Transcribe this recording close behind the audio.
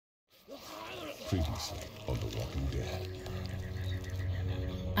Previously on The Walking Dead.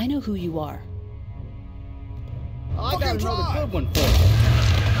 I know who you are. I got another good one for you.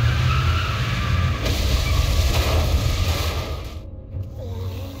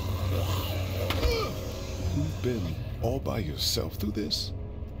 You've been all by yourself through this?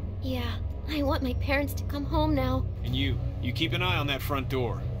 Yeah, I want my parents to come home now. And you keep an eye on that front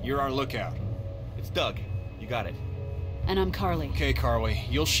door. You're our lookout. It's Doug. You got it. And I'm Carly. Okay, Carly.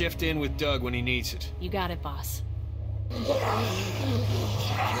 You'll shift in with Doug when he needs it. You got it, boss.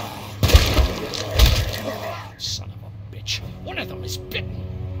 Son of a bitch. One of them is bitten.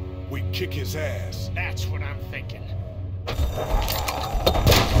 We kick his ass. That's what I'm thinking.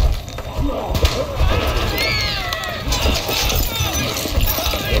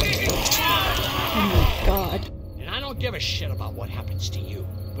 Oh my God. And I don't give a shit about what happens to you.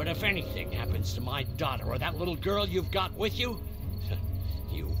 But if anything happens to my daughter or that little girl you've got with you,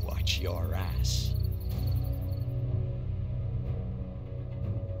 you watch your ass.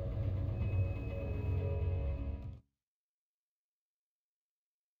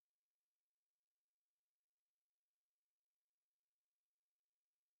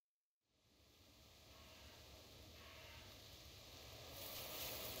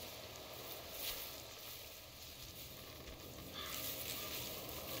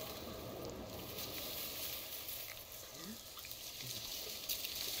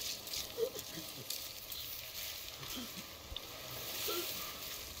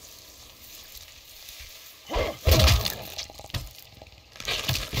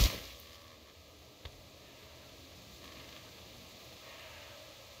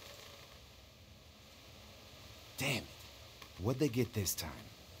 Damn it. What'd they get this time?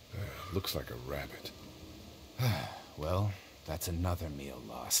 Looks like a rabbit. Well, that's another meal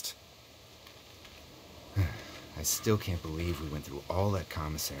lost. I still can't believe we went through all that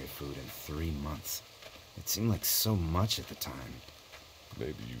commissary food in 3 months. It seemed like so much at the time.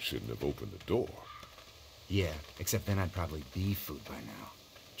 Maybe you shouldn't have opened the door. Yeah, except then I'd probably be food by now.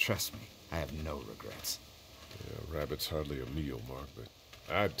 Trust me, I have no regrets. Yeah, rabbit's hardly a meal, Mark, but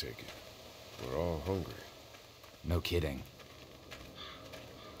I'd take it. We're all hungry. No kidding.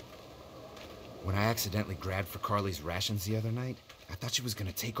 When I accidentally grabbed for Carly's rations the other night, I thought she was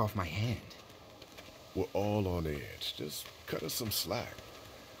gonna take off my hand. We're all on edge. Just cut us some slack.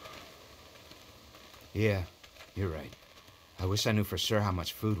 Yeah, you're right. I wish I knew for sure how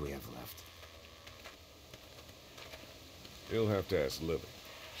much food we have left. You'll have to ask Lily.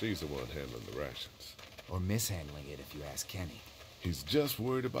 She's the one handling the rations. Or mishandling it if you ask Kenny. He's just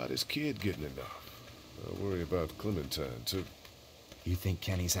worried about his kid getting enough. I worry about Clementine, too. You think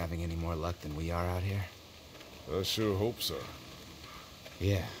Kenny's having any more luck than we are out here? I sure hope so.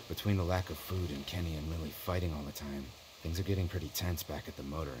 Yeah, between the lack of food and Kenny and Lily fighting all the time, things are getting pretty tense back at the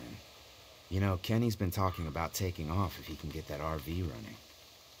motor inn. You know, Kenny's been talking about taking off if he can get that RV running.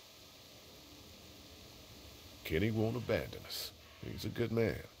 Kenny won't abandon us. He's a good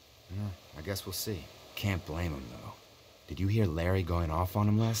man. I guess we'll see. Can't blame him, though. Did you hear Larry going off on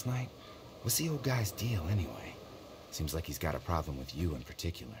him last night? What's the old guy's deal, anyway? Seems like he's got a problem with you in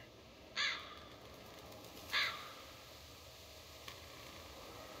particular.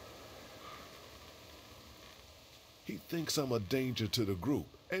 He thinks I'm a danger to the group,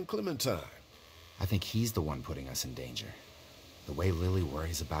 and Clementine. I think he's the one putting us in danger. The way Lily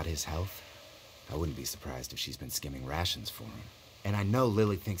worries about his health, I wouldn't be surprised if she's been skimming rations for him. And I know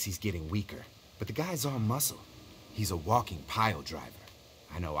Lily thinks he's getting weaker, but the guy's all muscle. He's a walking pile driver.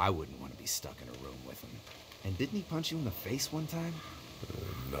 I know I wouldn't want to be stuck in a room with him. And didn't he punch you in the face one time?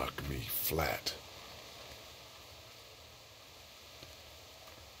 Knock me flat.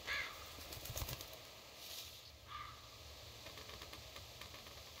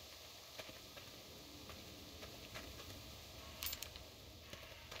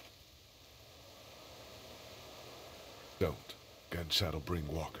 Don't. Gunshot'll bring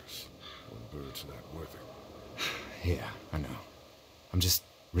walkers. One bird's not worth it. Yeah, I know. I'm just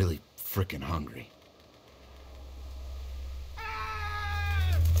really frickin' hungry.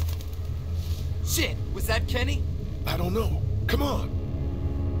 Shit! Was that Kenny? I don't know. Come on!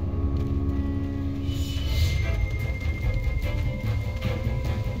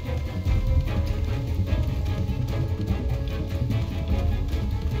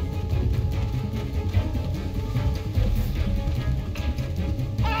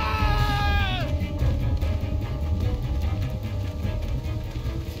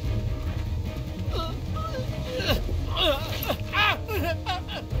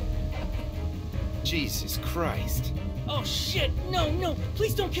 Jesus Christ. Oh shit! No, no!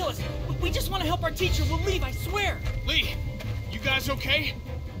 Please don't kill us! We just want to help our teacher. We'll leave, I swear! Lee, you guys okay?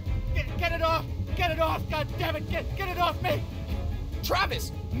 Get it off! Get it off! God damn it! Get it off me!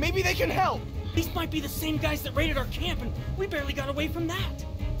 Travis, maybe they can help. These might be the same guys that raided our camp, and we barely got away from that.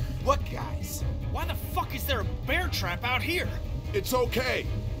 What guys? Why the fuck is there a bear trap out here? It's okay.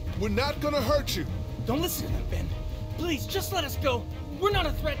 We're not gonna hurt you. Don't listen to them, Ben. Please, just let us go. We're not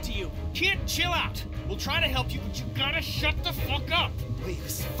a threat to you. Kid, chill out. We'll try to help you, but you gotta shut the fuck up. Lee,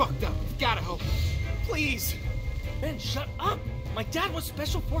 this is fucked up. We've gotta help. Please. Ben, shut up! My dad was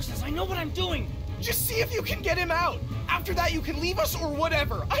Special Forces. I know what I'm doing. Just see if you can get him out. After that, you can leave us or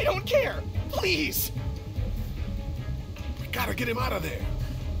whatever. I don't care. Please. We gotta get him out of there.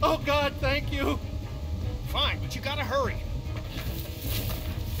 Oh, God, thank you. Fine, but you gotta hurry.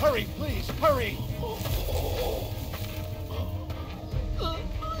 Hurry, please, hurry.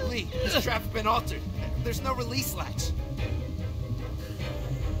 Lee, this strap's been altered. There's no release latch.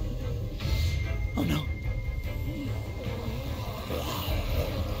 Oh, no.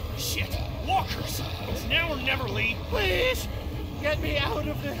 Shit. Walkers. It's now or never, Lee. Please, get me out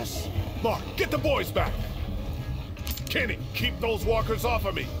of this. Mark, get the boys back. Kenny, keep those walkers off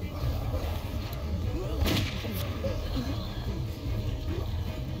of me.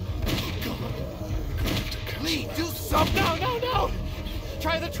 Lee, do something! No!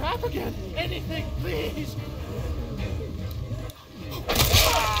 Try the trap again. Anything, please.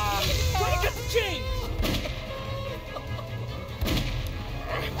 Try to get the chain.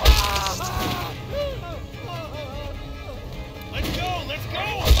 Let's go, let's go!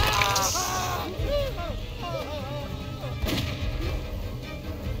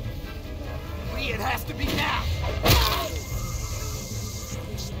 Lee, it has to be now!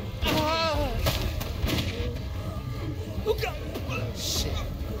 Oh, God. Shit.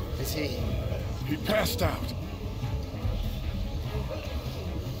 Is he? He passed out.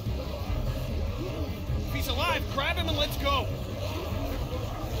 If he's alive, grab him and let's go.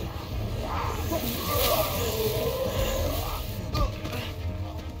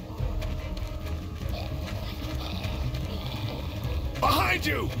 Behind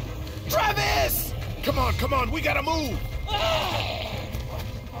you! Travis! Come on, we gotta move!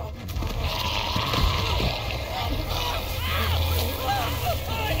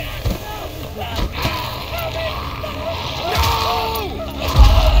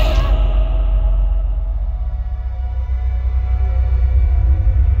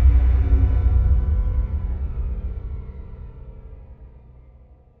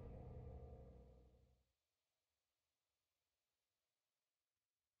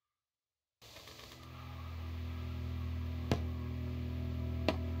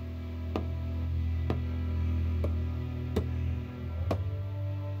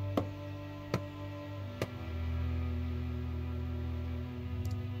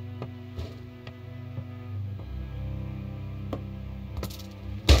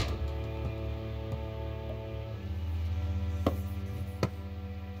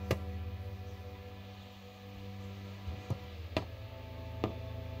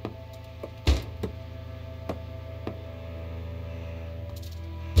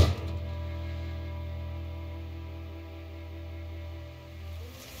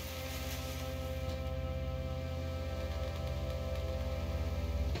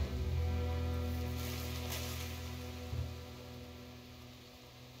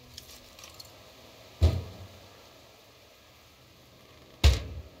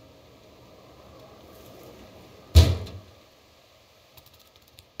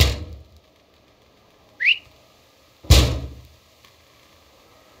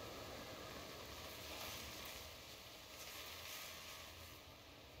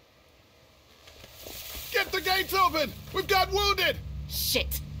 Get the gates open! We've got wounded!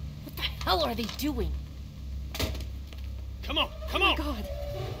 Shit! What the hell are they doing? Come on, come on! God.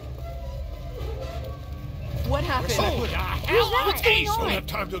 What happened? Oh, the hell? What's going Don't on? have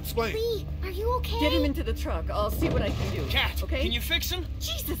time to explain. Lee, are you okay? Get him into the truck. I'll see what I can do. Cat, okay? can you fix him?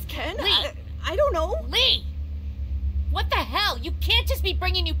 Jesus, Ken. Lee. I don't know. Lee! What the hell? You can't just be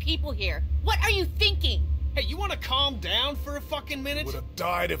bringing new people here. What are you thinking? Hey, you wanna calm down for a fucking minute? Would have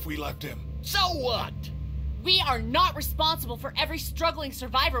died if we left him. So what? We are not responsible for every struggling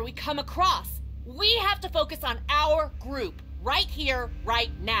survivor we come across. We have to focus on our group, right here,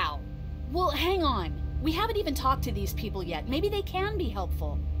 right now. Well, hang on. We haven't even talked to these people yet. Maybe they can be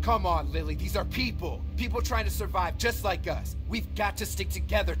helpful. Come on, Lily. These are people. People trying to survive just like us. We've got to stick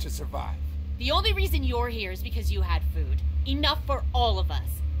together to survive. The only reason you're here is because you had food. Enough for all of us.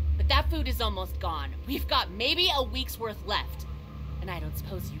 But that food is almost gone. We've got maybe a week's worth left. And I don't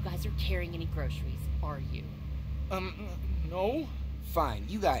suppose you guys are carrying any groceries, are you? No? Fine,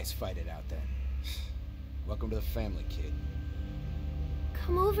 you guys fight it out then. Welcome to the family, kid.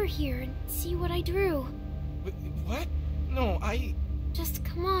 come over here and see what I drew. What? No, Just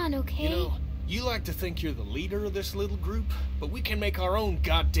come on, okay? You know, you like to think you're the leader of this little group, but we can make our own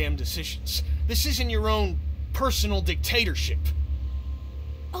goddamn decisions. This isn't your own personal dictatorship.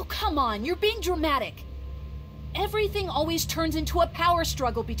 Oh, come on, you're being dramatic. Everything always turns into a power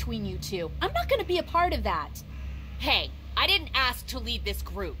struggle between you two. I'm not gonna be a part of that. Hey, I didn't ask to lead this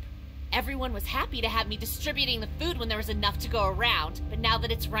group. Everyone was happy to have me distributing the food when there was enough to go around, but now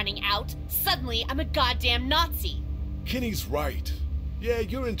that it's running out, suddenly I'm a goddamn Nazi. Kenny's right. Yeah,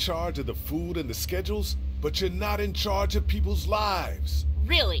 you're in charge of the food and the schedules, but you're not in charge of people's lives.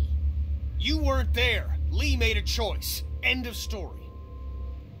 Really? You weren't there. Lee made a choice. End of story.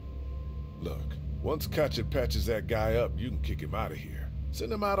 Look, once Katjaa patches that guy up, you can kick him out of here.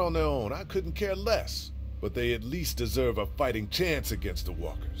 Send them out on their own, I couldn't care less. But they at least deserve a fighting chance against the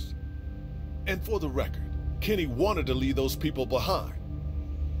walkers. And for the record, Kenny wanted to leave those people behind.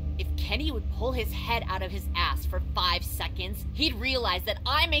 If Kenny would pull his head out of his ass for 5 seconds, he'd realize that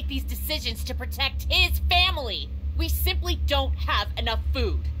I make these decisions to protect his family. We simply don't have enough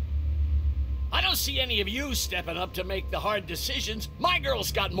food. I don't see any of you stepping up to make the hard decisions. My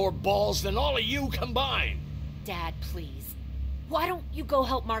girl's got more balls than all of you combined. Dad, please. Why don't you go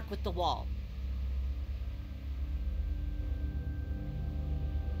help Mark with the wall?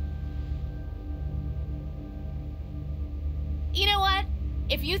 You know what?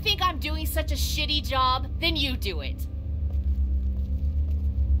 If you think I'm doing such a shitty job, then you do it.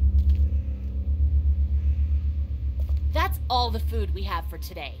 That's all the food we have for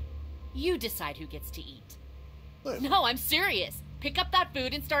today. You decide who gets to eat. No, I'm serious. Pick up that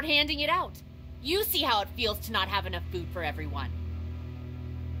food and start handing it out. You see how it feels to not have enough food for everyone.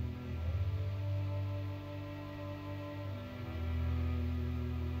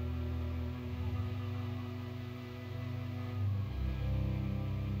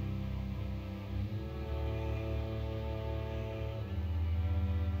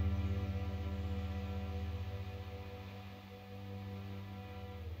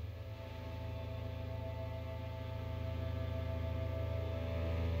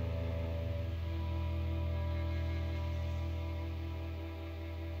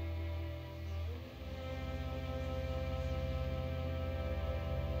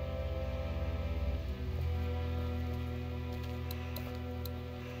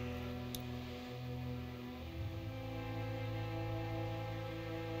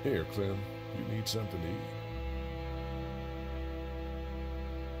 Here, Clem, you need something to eat.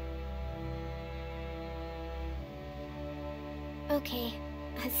 Okay,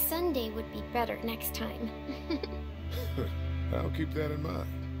 a sundae would be better next time. I'll keep that in mind.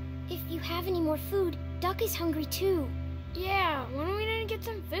 If you have any more food, Duck is hungry too. Yeah, when are we gonna get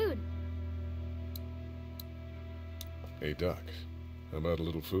some food? Hey, Doc, how about a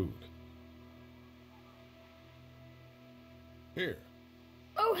little food? Here.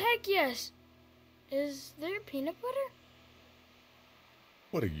 Oh, heck yes. Is there peanut butter?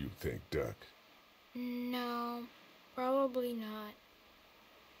 What do you think, Duck? No, probably not.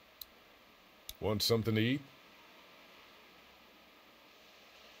 Want something to eat?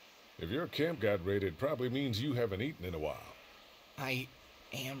 If your camp got raided, it probably means you haven't eaten in a while. I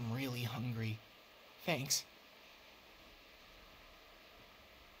am really hungry. Thanks.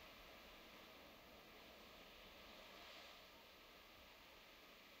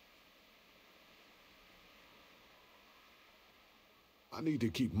 I need to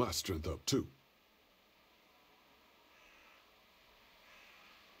keep my strength up, too.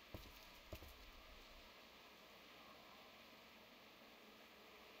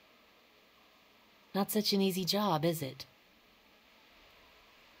 Not such an easy job, is it?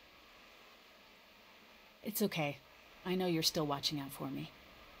 It's okay. I know you're still watching out for me.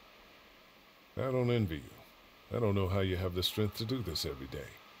 I don't envy you. I don't know how you have the strength to do this every day.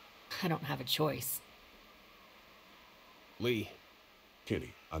 I don't have a choice. Lee.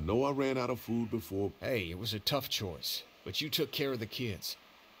 Kenny, I know I ran out of food before. Hey, it was a tough choice, but you took care of the kids.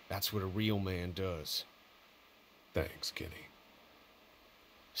 That's what a real man does. Thanks, Kenny.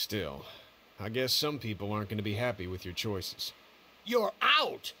 Still, I guess some people aren't going to be happy with your choices. You're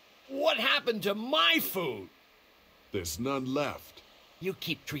out! What happened to my food? There's none left. You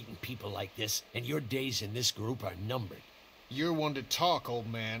keep treating people like this, and your days in this group are numbered. You're one to talk,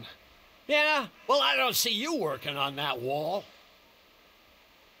 old man. Yeah? Well, I don't see you working on that wall.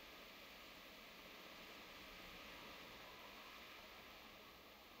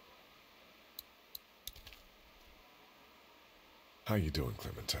 How you doing,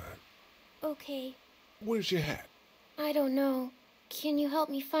 Clementine? Okay. Where's your hat? I don't know. Can you help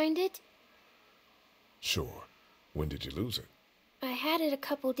me find it? Sure. When did you lose it? I had it a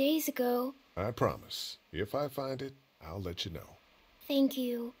couple days ago. I promise. If I find it, I'll let you know. Thank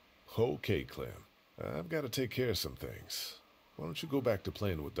you. Okay, Clem. I've got to take care of some things. Why don't you go back to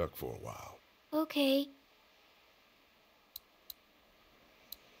playing with Duck for a while? Okay.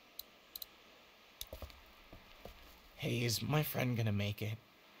 Hey, is my friend gonna make it?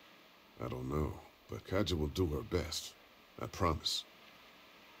 I don't know, but Kaja will do her best. I promise.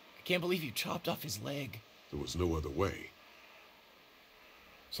 I can't believe you chopped off his leg. There was no other way.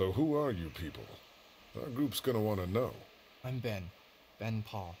 So who are you people? Our group's gonna want to know. I'm Ben. Ben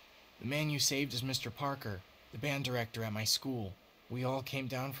Paul. The man you saved is Mr. Parker, the band director at my school. We all came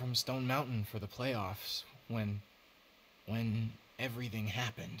down from Stone Mountain for the playoffs when everything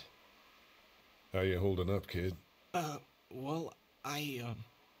happened. How you holding up, kid? Well,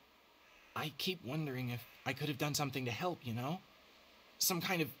 I keep wondering if I could have done something to help, you know? Some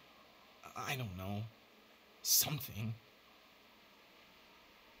kind of, I don't know, something.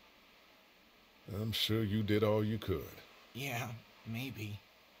 I'm sure you did all you could. Yeah, maybe.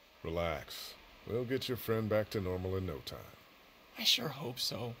 Relax. We'll get your friend back to normal in no time. I sure hope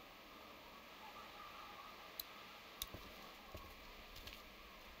so.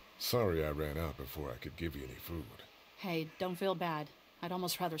 Sorry I ran out before I could give you any food. Hey, don't feel bad. I'd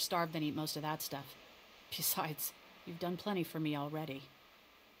almost rather starve than eat most of that stuff. Besides, you've done plenty for me already.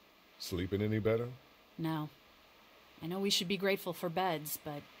 Sleeping any better? No. I know we should be grateful for beds,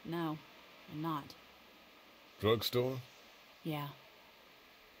 but no, I'm not. Drugstore? Yeah.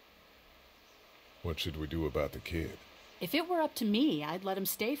 What should we do about the kid? If it were up to me, I'd let him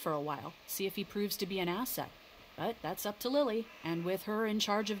stay for a while, see if he proves to be an asset. But that's up to Lily, and with her in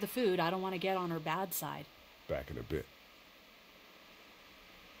charge of the food, I don't want to get on her bad side. Back in a bit.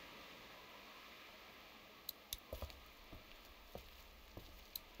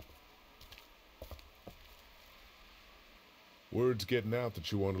 Word's getting out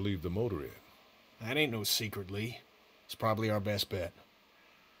that you want to leave the motor in. That ain't no secret, Lee. It's probably our best bet.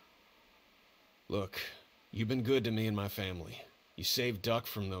 Look, you've been good to me and my family. You saved Duck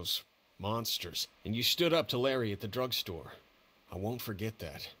from those monsters, and you stood up to Larry at the drugstore. I won't forget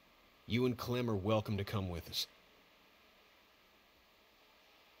that. You and Clem are welcome to come with us.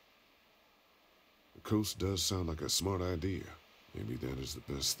 The coast does sound like a smart idea. Maybe that is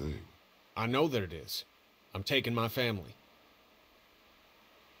the best thing. I know that it is. I'm taking my family.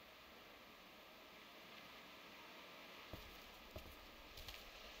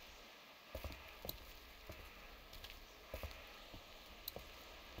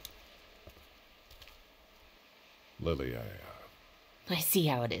 Lily, I see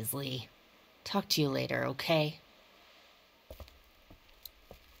how it is, Lee. Talk to you later, okay?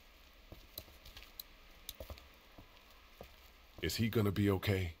 Is he gonna be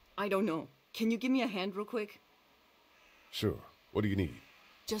okay? I don't know. Can you give me a hand real quick? Sure. What do you need?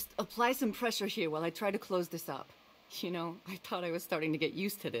 Just apply some pressure here while I try to close this up. You know, I thought I was starting to get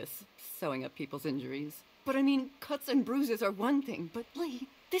used to this, sewing up people's injuries. But I mean, cuts and bruises are one thing, but Lee,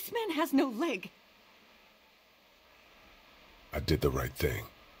 this man has no leg. I did the right thing.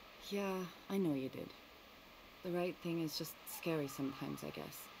 Yeah, I know you did. The right thing is just scary sometimes, I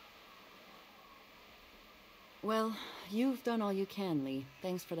guess. Well, you've done all you can, Lee.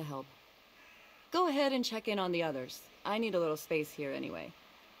 Thanks for the help. Go ahead and check in on the others. I need a little space here anyway.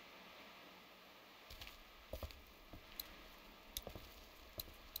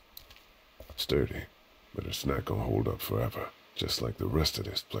 Sturdy, but it's not gonna hold up forever, just like the rest of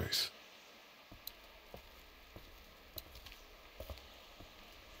this place.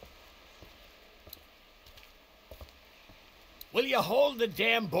 Will you hold the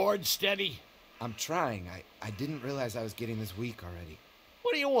damn board steady? I'm trying. I didn't realize I was getting this weak already.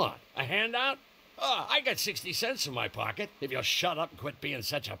 What do you want? A handout? Oh, I got 60 cents in my pocket, if you'll shut up and quit being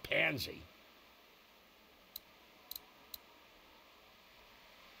such a pansy.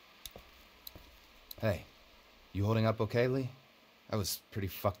 Hey, you holding up okay, Lee? I was pretty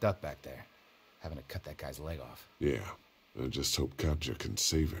fucked up back there, having to cut that guy's leg off. Yeah, I just hope Katja can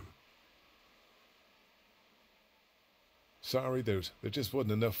save him. Sorry, there just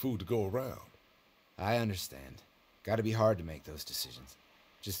wasn't enough food to go around. I understand. Gotta be hard to make those decisions.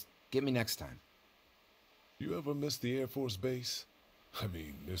 Just get me next time. You ever miss the Air Force Base? I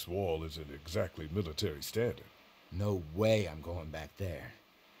mean, this wall isn't exactly military standard. No way I'm going back there.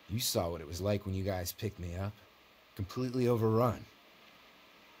 You saw what it was like when you guys picked me up. Completely overrun.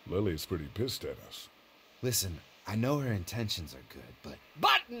 Lily's pretty pissed at us. Listen, I know her intentions are good, but...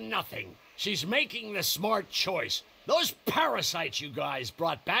 But nothing! She's making the smart choice. Those parasites you guys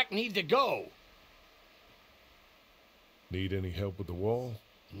brought back need to go. Need any help with the wall?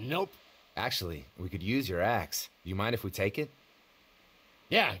 Nope. Actually, we could use your axe. Do you mind if we take it?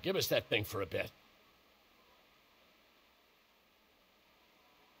 Yeah, give us that thing for a bit.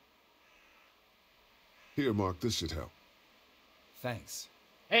 Here, Mark, this should help. Thanks.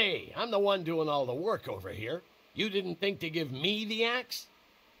 Hey, I'm the one doing all the work over here. You didn't think to give me the axe?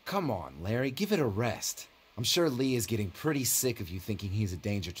 Come on, Larry, give it a rest. I'm sure Lee is getting pretty sick of you thinking he's a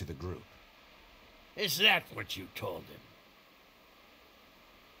danger to the group. Is that what you told him?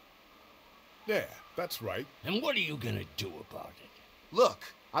 Yeah, that's right. And what are you gonna do about it? Look,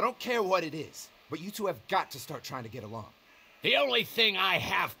 I don't care what it is, but you two have got to start trying to get along. The only thing I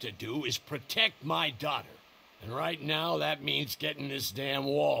have to do is protect my daughter. And right now, that means getting this damn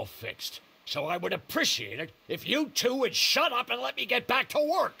wall fixed. So I would appreciate it if you two would shut up and let me get back to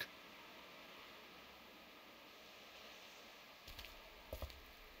work.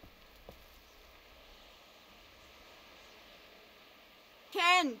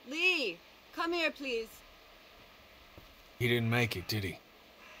 Ken, Lee, come here, please. He didn't make it, did he?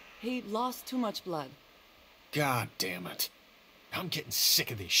 He lost too much blood. God damn it. I'm getting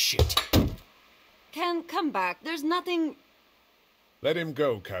sick of this shit. Ken, come back. There's nothing... Let him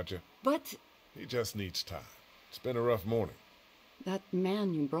go, Katja. But... He just needs time. It's been a rough morning. that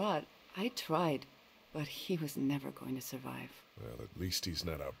man you brought, I tried, but he was never going to survive. Well, at least he's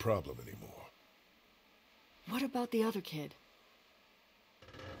not our problem anymore. What about the other kid?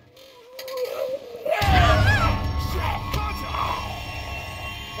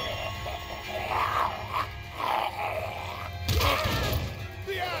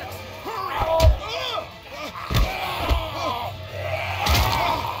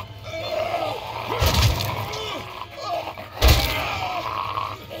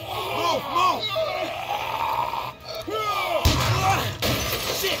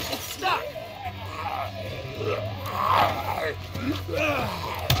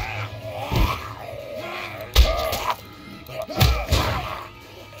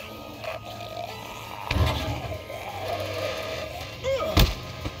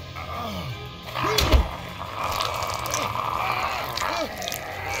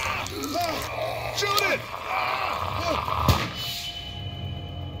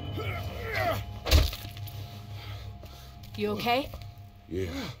 You okay? Yeah,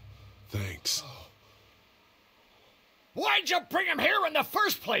 thanks. Why'd you bring him here in the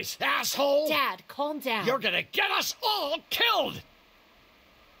first place, asshole? Dad, calm down. You're gonna get us all killed!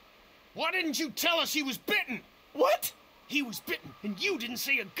 Why didn't you tell us he was bitten? What? He was bitten, and you didn't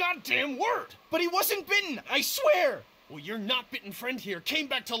say a goddamn word! But he wasn't bitten, I swear! Well, your not-bitten friend here came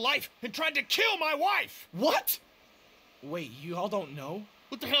back to life and tried to kill my wife! What? Wait, you all don't know?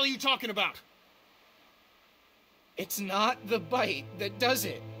 What the hell are you talking about? It's not the bite that does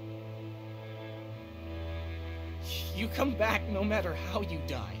it. You come back no matter how you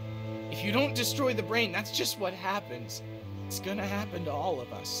die. If you don't destroy the brain, that's just what happens. It's gonna happen to all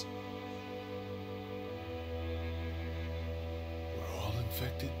of us. We're all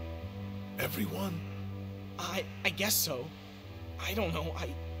infected? Everyone? I guess so. I don't know.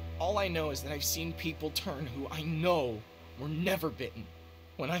 All I know is that I've seen people turn who I know were never bitten.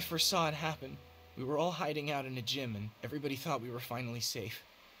 When I first saw it happen, we were all hiding out in a gym and everybody thought we were finally safe.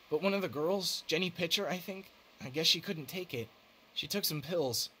 But one of the girls, Jenny Pitcher, I think, I guess she couldn't take it. She took some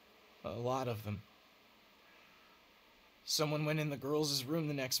pills. A lot of them. Someone went in the girls' room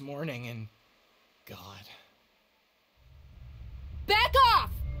the next morning and... God. Back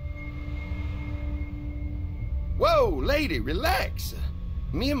off! Whoa, lady, relax.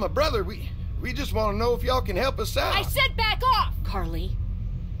 Me and my brother, we just want to know if y'all can help us out. I said back off! Carly.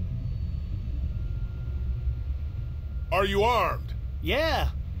 Are you armed? Yeah,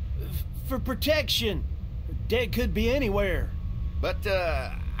 for protection. Dead could be anywhere. But,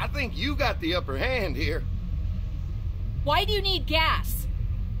 I think you got the upper hand here. Why do you need gas?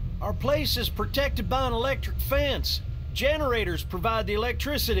 Our place is protected by an electric fence. Generators provide the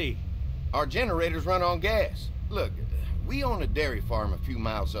electricity. Our generators run on gas. Look, we own a dairy farm a few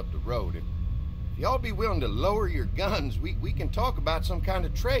miles up the road. If y'all be willing to lower your guns, we can talk about some kind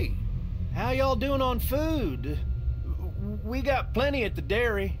of trade. How y'all doing on food? We got plenty at the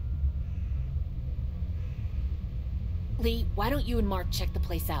dairy. Lee, why don't you and Mark check the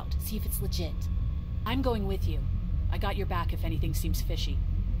place out, see if it's legit? I'm going with you. I got your back if anything seems fishy.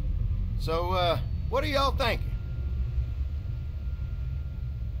 So, what are y'all thinking?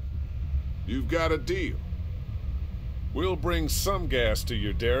 You've got a deal. We'll bring some gas to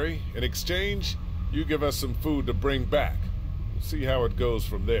your dairy. In exchange, you give us some food to bring back. We'll see how it goes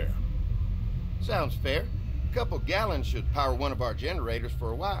from there. Sounds fair. A couple gallons should power one of our generators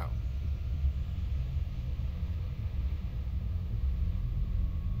for a while.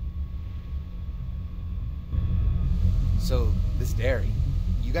 So, this dairy,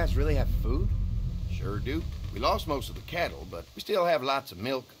 You guys really have food? Sure do. We lost most of the cattle, but we still have lots of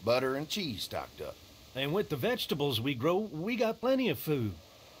milk, butter, and cheese stocked up. And with the vegetables we grow, we got plenty of food.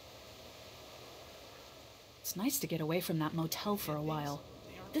 It's nice to get away from that motel for a while.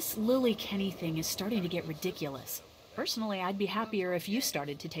 This Lily Kenny thing is starting to get ridiculous. Personally, I'd be happier if you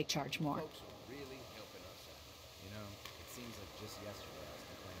started to take charge more. Really helping us out. You know, it seems like just yesterday I was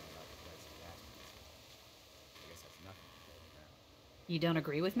complaining about the price of gas. I guess that's nothing compared to now. You don't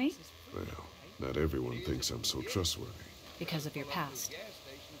agree with me? Well, not everyone thinks I'm so trustworthy. Because of your past.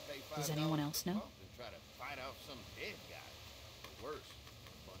 Does anyone else know? Try to fight off some dead guy. Worse,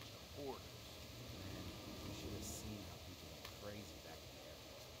 a bunch of hoarders. You should have seen how people went crazy back in the Air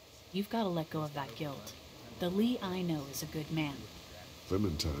Force. You've got to let go of that guilt. The Lee I know is a good man.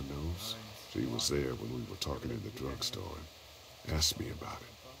 Clementine knows. She was there when we were talking in the drugstore and asked me about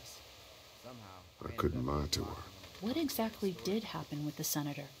it. I couldn't lie to her. What exactly did happen with the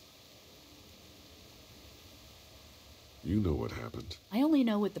senator? You know what happened. I only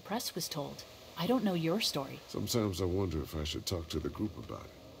know what the press was told. I don't know your story. Sometimes I wonder if I should talk to the group about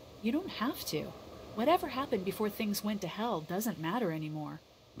it. You don't have to. Whatever happened before things went to hell doesn't matter anymore.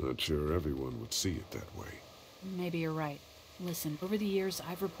 Not sure everyone would see it that way. Maybe you're right. Listen, over the years,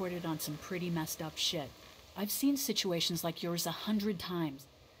 I've reported on some pretty messed up shit. I've seen situations like yours 100 times.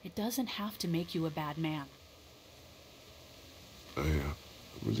 It doesn't have to make you a bad man. I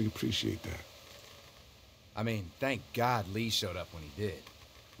really appreciate that. I mean, thank God Lee showed up when he did.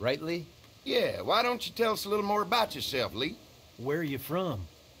 Right, Lee? Yeah, why don't you tell us a little more about yourself, Lee? Where are you from?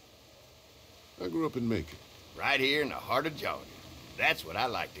 I grew up in Macon. Right here in the heart of Georgia. That's what I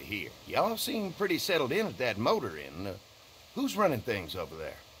like to hear. Y'all seem pretty settled in at that motor inn. Who's running things over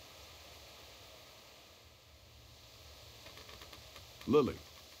there? Lily.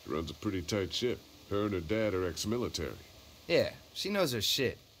 She runs a pretty tight ship. Her and her dad are ex-military. Yeah, she knows her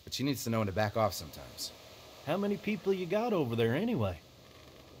shit, but she needs to know when to back off sometimes. How many people you got over there anyway?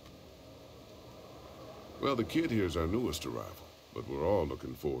 Well, the kid here's our newest arrival, but we're all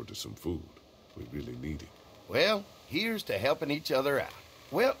looking forward to some food. We really need it. Well, here's to helping each other out.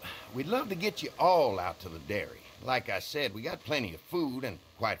 Well, we'd love to get you all out to the dairy. Like I said, we got plenty of food, and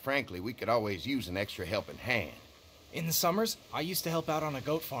quite frankly, we could always use an extra helping hand. In the summers, I used to help out on a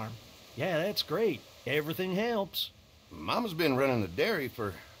goat farm. Yeah, that's great. Everything helps. Mama's been running the dairy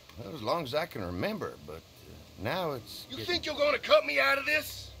for well, as long as I can remember, but now it's... You think you're gonna cut me out of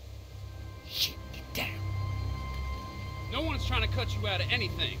this? Shit, get down. No one's trying to cut you out of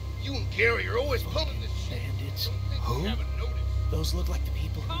anything. You and Gary are always pulling this shit. Bandits? Who? Those look like the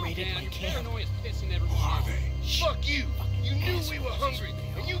people who Calm raided down, my your camp. paranoia's pissing everyone Who are off. they? Fuck you! You knew we were hungry,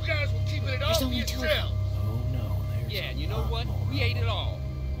 and you guys were keeping it all There's to only two of yourself. Oh no, there's Yeah, and you know what? We ate it all.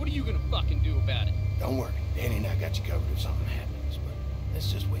 What are you gonna fucking do about it? Don't worry, Danny and I got you covered if something happens, but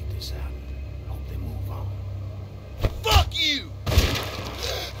let's just wait this out. Hope they move on. Fuck you!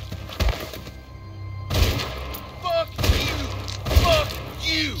 Fuck you! Fuck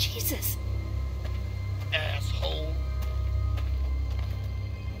you! Jesus! Asshole!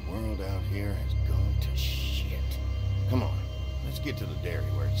 The world out here has gone to shit. Come on, let's get to the dairy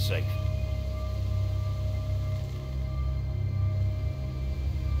where it's safe.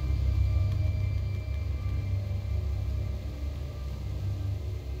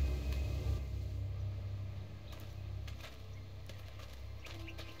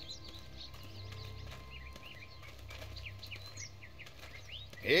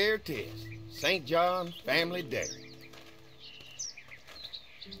 Here it is, St. John Family Dairy.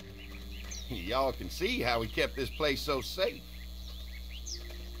 Y'all can see how we kept this place so safe.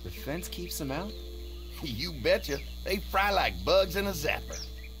 The fence keeps them out? You betcha. They fry like bugs in a zapper.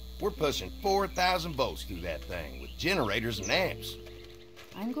 We're pushing 4,000 volts through that thing with generators and amps.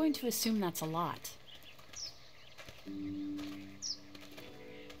 I'm going to assume that's a lot.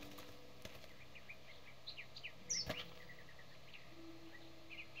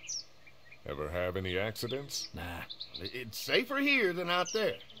 Ever have any accidents? Nah, it's safer here than out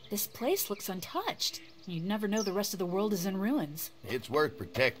there. This place looks untouched. You'd never know the rest of the world is in ruins. It's worth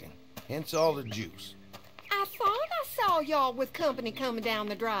protecting, hence all the juice. I thought I saw y'all with company coming down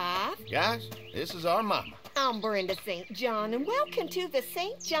the drive. Guys, this is our mama. I'm Brenda St. John, and welcome to the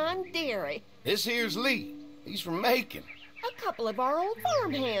St. John Dairy. This here's Lee. He's from Macon. A couple of our old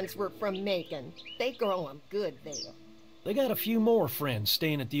farmhands were from Macon. They grow 'em good there. They got a few more friends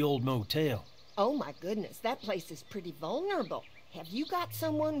staying at the old motel. Oh my goodness, that place is pretty vulnerable. Have you got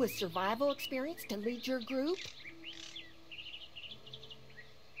someone with survival experience to lead your group?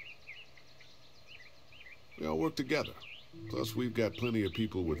 We all work together. Plus, we've got plenty of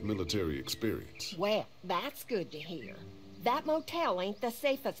people with military experience. Well, that's good to hear. That motel ain't the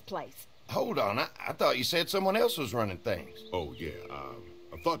safest place. Hold on, I thought you said someone else was running things. Oh, yeah,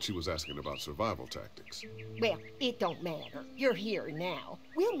 I thought she was asking about survival tactics. Well, it don't matter. You're here now.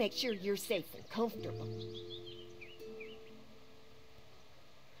 We'll make sure you're safe and comfortable.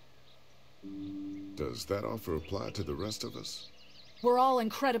 Does that offer apply to the rest of us? We're all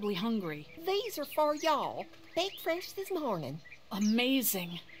incredibly hungry. These are for y'all. Baked fresh this morning.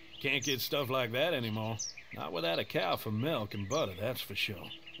 Amazing. Can't get stuff like that anymore. Not without a cow for milk and butter, that's for sure.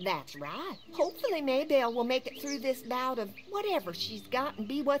 That's right. Hopefully Maybelle will make it through this bout of whatever she's got and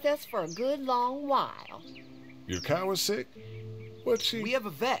be with us for a good long while. Your cow is sick? What's she? We have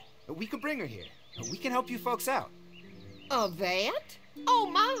a vet. We could bring her here. We can help you folks out. A vet?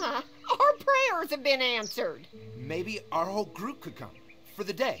 Oh my! Our prayers have been answered. Maybe our whole group could come for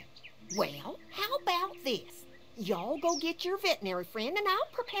the day. Well, how about this? Y'all go get your veterinary friend and I'll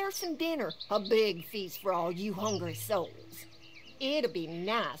prepare some dinner. A big feast for all you hungry souls. It'll be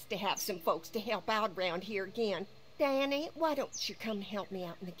nice to have some folks to help out around here again. Danny, why don't you come help me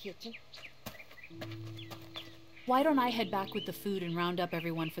out in the kitchen? Why don't I head back with the food and round up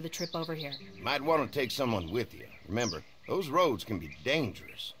everyone for the trip over here? Might want to take someone with you. Remember, those roads can be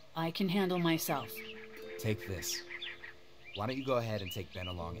dangerous. I can handle myself. Take this. Why don't you go ahead and take Ben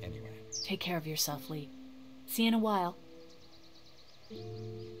along anyway? Take care of yourself, Lee. See you in a while.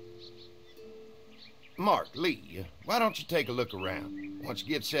 Mark, Lee, why don't you take a look around? Once you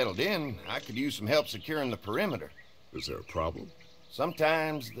get settled in, I could use some help securing the perimeter. Is there a problem?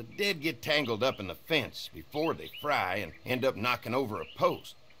 Sometimes the dead get tangled up in the fence before they fry and end up knocking over a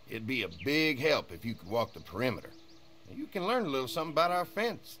post. It'd be a big help if you could walk the perimeter. You can learn a little something about our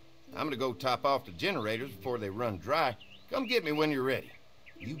fence. I'm gonna go top off the generators before they run dry. Come get me when you're ready.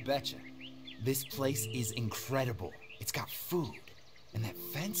 You betcha. This place is incredible. It's got food. And that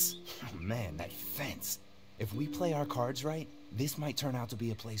fence? Oh man, that fence. If we play our cards right, this might turn out to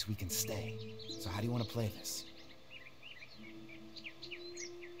be a place we can stay. So how do you want to play this?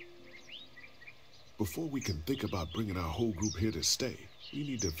 Before we can think about bringing our whole group here to stay, we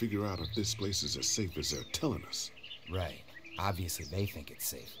need to figure out if this place is as safe as they're telling us. Right. Obviously they think it's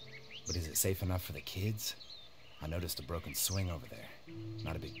safe. But is it safe enough for the kids? I noticed a broken swing over there.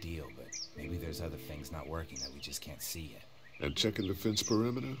 Not a big deal, but maybe there's other things not working that we just can't see yet. And checking the fence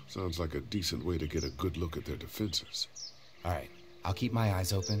perimeter sounds like a decent way to get a good look at their defenses. All right. I'll keep my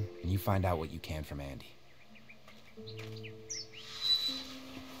eyes open, and you find out what you can from Andy.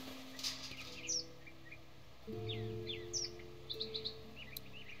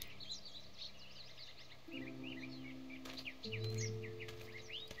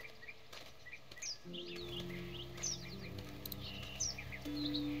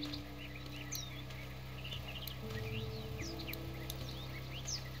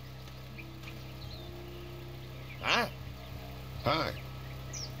 Hi.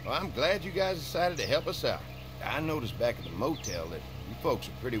 Well, I'm glad you guys decided to help us out. I noticed back at the motel that you folks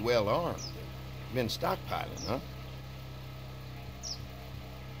are pretty well armed. You've been stockpiling, huh?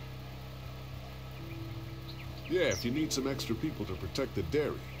 Yeah, if you need some extra people to protect the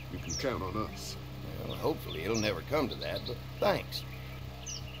dairy, you can count on us. Well, hopefully it'll never come to that, but thanks.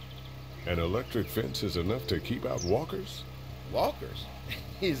 An electric fence is enough to keep out walkers? Walkers?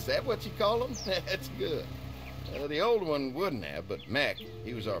 Is that what you call them? That's good. The old one wouldn't have, but Mac,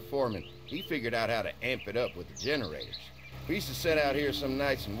 he was our foreman. He figured out how to amp it up with the generators. We used to sit out here some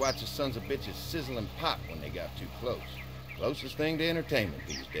nights and watch the sons of bitches sizzle and pop when they got too close. Closest thing to entertainment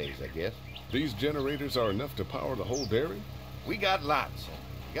these days, I guess. These generators are enough to power the whole dairy? We got lots, and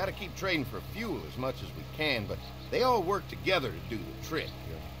we gotta keep trading for fuel as much as we can, but they all work together to do the trick.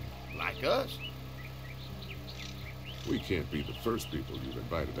 Like us. We can't be the first people you've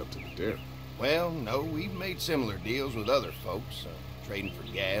invited up to the dairy. Well, no, we've made similar deals with other folks, trading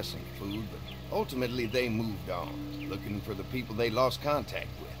for gas and food, but ultimately they moved on, looking for the people they lost contact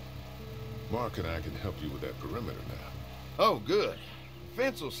with. Mark and I can help you with that perimeter now. Oh, good. The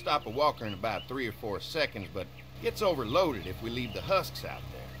fence will stop a walker in about 3 or 4 seconds, but gets overloaded if we leave the husks out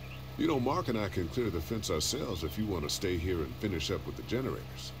there. You know, Mark and I can clear the fence ourselves if you want to stay here and finish up with the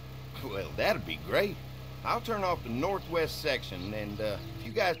generators. Well, that'd be great. I'll turn off the northwest section, and if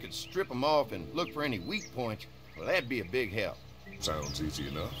you guys could strip them off and look for any weak points, well, that'd be a big help. Sounds easy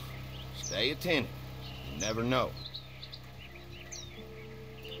enough. Stay attentive. You never know.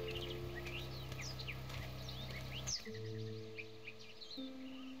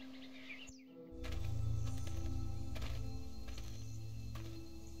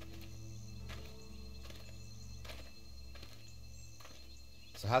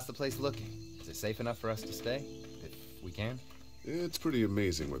 So how's the place looking? Is it safe enough for us to stay, if we can? It's pretty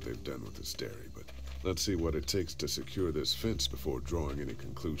amazing what they've done with this dairy, but Let's see what it takes to secure this fence before drawing any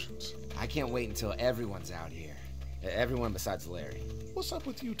conclusions. I can't wait until everyone's out here. Everyone besides Larry. What's up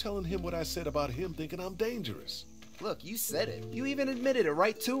with you telling him what I said about him thinking I'm dangerous? Look, you said it. You even admitted it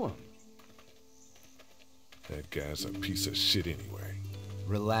right to him. That guy's a piece of shit anyway.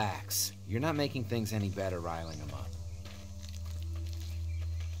 Relax. You're not making things any better riling him up.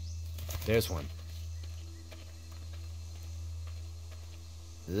 There's one.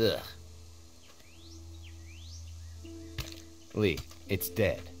 Ugh. Lee, it's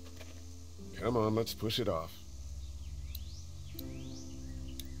dead. Come on, let's push it off.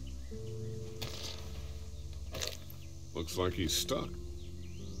 Looks like he's stuck.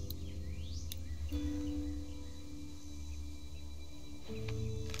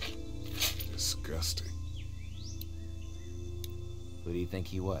 Disgusting. Who do you think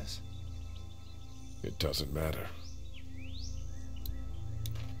he was? It doesn't matter.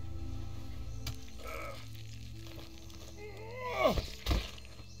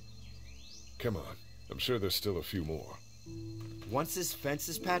 Come on. I'm sure there's still a few more. Once this fence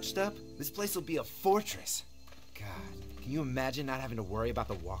is patched up, this place will be a fortress. God, can you imagine not having to worry about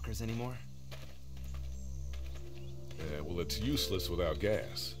the walkers anymore? Yeah, well, it's useless without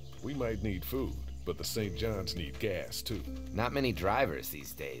gas. We might need food, but the St. John's need gas, too. Not many drivers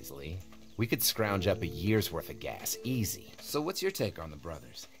these days, Lee. We could scrounge up a year's worth of gas, easy. So what's your take on the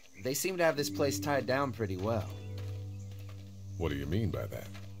brothers? They seem to have this place tied down pretty well. What do you mean by that?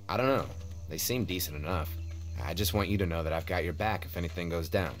 I don't know. They seem decent enough. I just want you to know that I've got your back if anything goes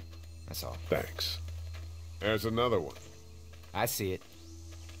down. That's all. Thanks. There's another one. I see it.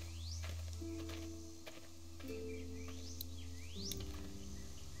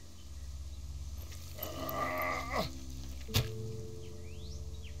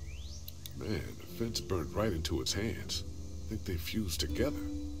 Man, the fence burned right into its hands. I think they fused together.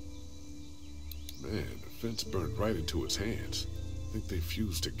 Man, the fence burned right into its hands. I think they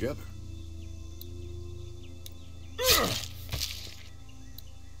fused together.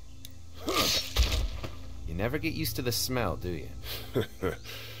 You never get used to the smell, do you?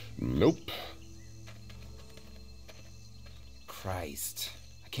 Nope. Christ.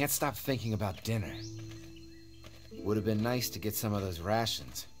 I can't stop thinking about dinner. Would have been nice to get some of those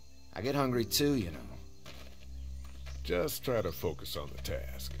rations. I get hungry too, you know. Just try to focus on the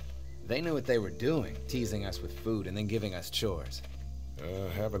task. They knew what they were doing, teasing us with food and then giving us chores.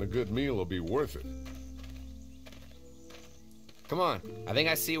 Having a good meal will be worth it. Come on, I think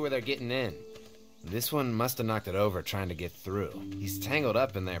I see where they're getting in. This one must have knocked it over trying to get through. He's tangled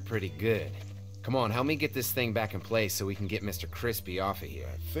up in there pretty good. Come on, help me get this thing back in place so we can get Mr. Crispy off of here.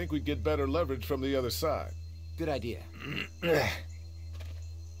 I think we'd get better leverage from the other side. Good idea.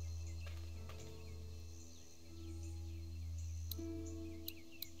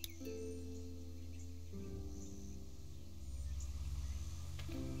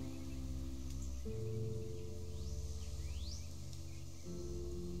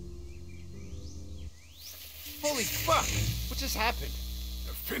 Holy fuck! What just happened?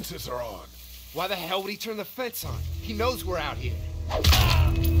 The fences are on. Why the hell would he turn the fence on? He knows we're out here.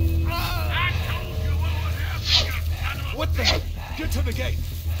 I told you what would happen. What the? Get to the gate.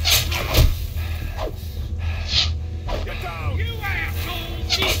 Get down. You asshole!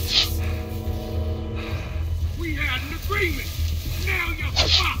 Jesus! We had an agreement. Now you're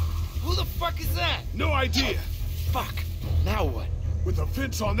fucked. Who the fuck is that? No idea. Fuck. Now what? With the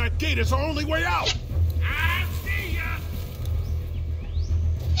fence on that gate, it's our only way out. I see ya!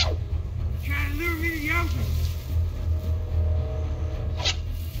 Trying to lure me to the open.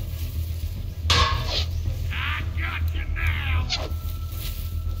 I got you now!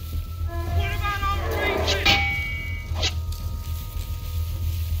 What about our arrangement?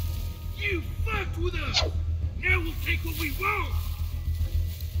 You fucked with us! Now we'll take what we want!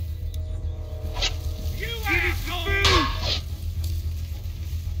 You asshole!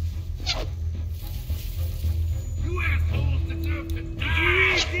 You assholes deserve to die! You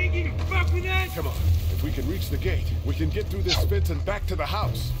really think you can fuck with us? Come on. If we can reach the gate, we can get through this fence and back to the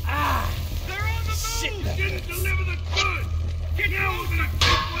house. Ah! They're on the move! Didn't deliver the goods! Get over and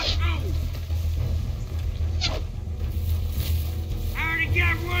take what's owed! I already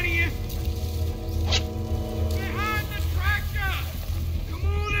got one of you! Behind the tractor! Come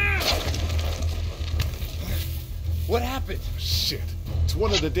on out! What happened? Shit. It's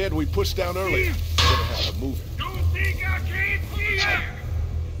one of the dead we pushed down earlier. Gonna have to move it. Don't think I can't see you!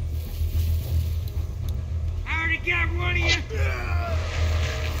 I already got one of you!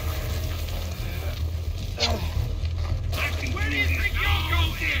 Where do you think you'll go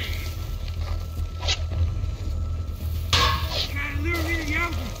then? Trying to lure me to the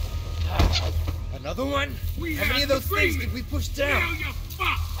open. Another We How many of those things did we push down? Hell, you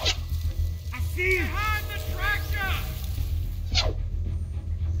fuck! I see you! Behind the tractor!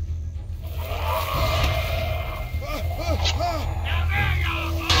 Now there you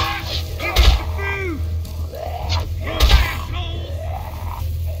are, boys! Give us the food! You assholes!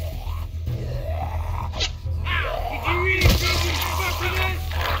 Ow! Did you really think you'd fuck with us?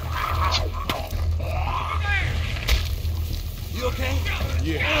 Over there! You okay?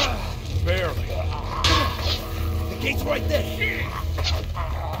 Yeah, barely. The gate's right there. Shit!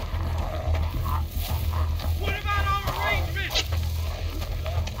 What about our arrangements?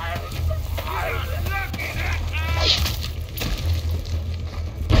 You're lucky that time!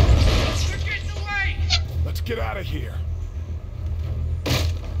 They're getting away! Let's get out of here.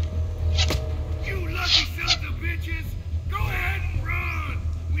 You lucky sons of bitches! Go ahead and run!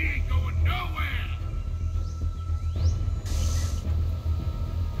 We ain't going nowhere!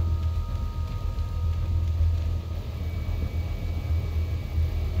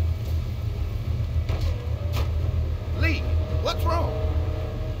 Lee, what's wrong?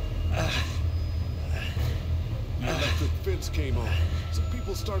 The electric fence came on. Some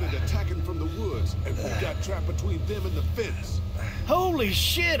people started attacking from the woods, and we got trapped between them and the fence. Holy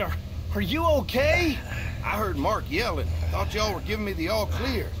shit, are you okay? I heard Mark yelling. Thought y'all were giving me the all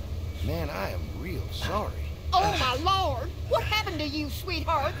clear. Man, I am real sorry. Oh, my Lord! What happened to you,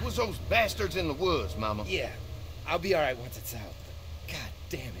 sweetheart? It was those bastards in the woods, Mama. Yeah, I'll be all right once it's out. God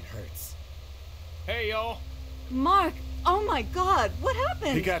damn, it hurts. Hey, y'all. Mark, oh my God, what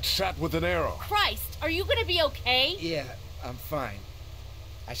happened? He got shot with an arrow. Christ, are you gonna be okay? Yeah, I'm fine.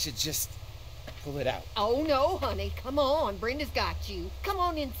 I should just pull it out. Oh, no, honey. Come on. Brenda's got you. Come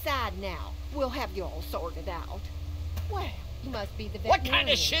on inside now. We'll have you all sorted out. Well, you must be the What veterinarian. kind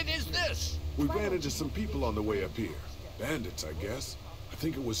of shit is this? We ran into some people on the way up here. Bandits, I guess. I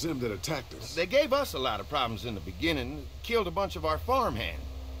think it was them that attacked us. They gave us a lot of problems in the beginning. Killed a bunch of our farmhands.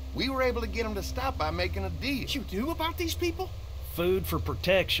 We were able to get them to stop by making a deal. You knew about these people? Food for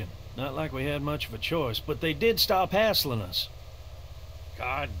protection. Not like we had much of a choice, but they did stop hassling us.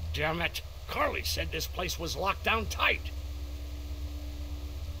 God damn it. Carly said this place was locked down tight.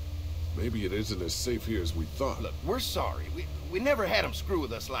 Maybe it isn't as safe here as we thought. Look, we're sorry. We never had them screw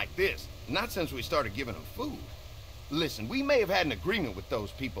with us like this. Not since we started giving them food. Listen, we may have had an agreement with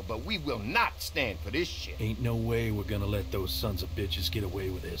those people, but we will not stand for this shit. Ain't no way we're gonna let those sons of bitches get away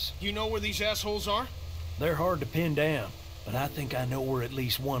with this. You know where these assholes are? They're hard to pin down, but I think I know where at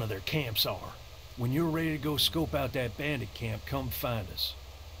least one of their camps are. When you're ready to go scope out that bandit camp, come find us.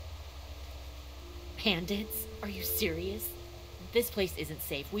 Bandits? Are you serious? This place isn't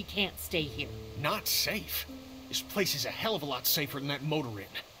safe. We can't stay here. Not safe? This place is a hell of a lot safer than that motor inn.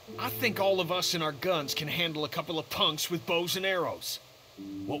 I think all of us and our guns can handle a couple of punks with bows and arrows.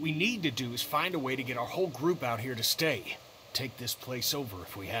 What we need to do is find a way to get our whole group out here to stay. Take this place over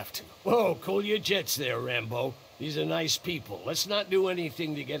if we have to. Whoa, cool your jets there, Rambo. These are nice people. Let's not do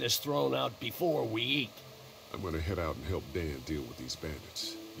anything to get us thrown out before we eat. I'm gonna head out and help Dan deal with these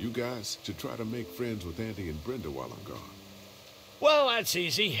bandits. You guys should try to make friends with Andy and Brenda while I'm gone. Well, that's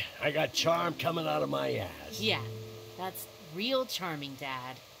easy. I got charm coming out of my ass. Yeah, that's real charming,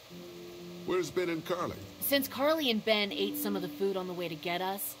 Dad. Where's Ben and Carly? Since Carly and Ben ate some of the food on the way to get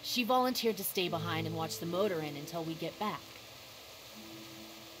us, she volunteered to stay behind and watch the motor inn until we get back.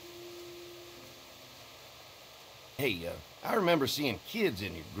 Hey, I remember seeing kids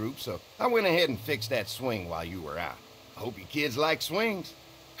in your group, so I went ahead and fixed that swing while you were out. I hope you kids like swings.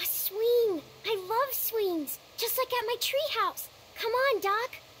 A swing. I love swings. Just like at my treehouse. Come on,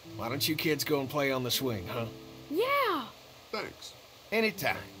 Doc. Why don't you kids go and play on the swing, huh? Yeah. Thanks.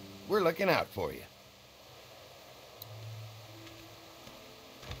 Anytime. We're looking out for you.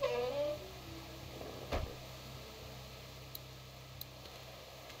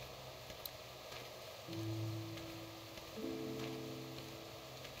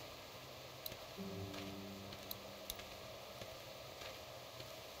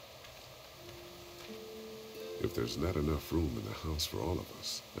 If there's not enough room in the house for all of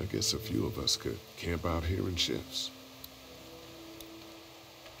us, I guess a few of us could camp out here in shifts.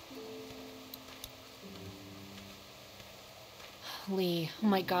 Lee, oh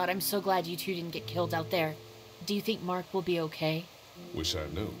my God, I'm so glad you two didn't get killed out there. Do you think Mark will be okay? Wish I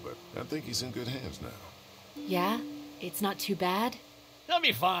knew, but I think he's in good hands now. Yeah? It's not too bad? He'll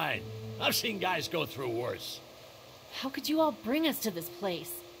be fine. I've seen guys go through worse. How could you all bring us to this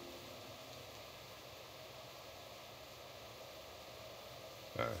place?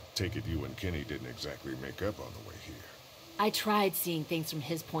 I take it you and Kenny didn't exactly make up on the way here. I tried seeing things from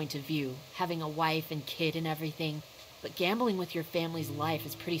his point of view, having a wife and kid and everything, but gambling with your family's life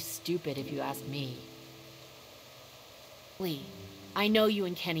is pretty stupid if you ask me. Lee, I know you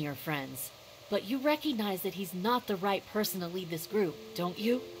and Kenny are friends, but you recognize that he's not the right person to lead this group, don't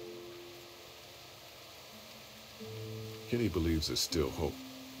you? Kenny believes there's still hope.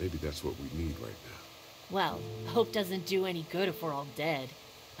 Maybe that's what we need right now. Well, hope doesn't do any good if we're all dead.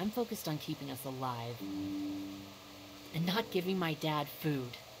 I'm focused on keeping us alive. And not giving my dad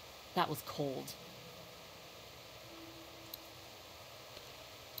food. That was cold.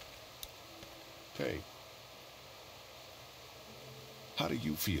 Hey. How do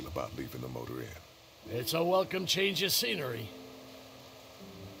you feel about leaving the motor inn? It's a welcome change of scenery.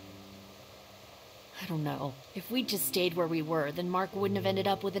 I don't know. If we'd just stayed where we were, then Mark wouldn't have ended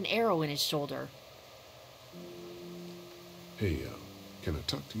up with an arrow in his shoulder. Hey, can I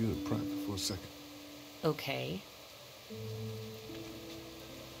talk to you in private for a second? Okay.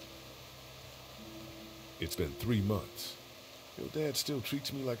 It's been 3 months. Your dad still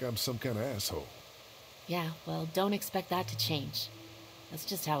treats me like I'm some kind of asshole. Yeah, well, don't expect that to change. That's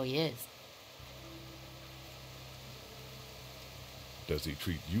just how he is. Does he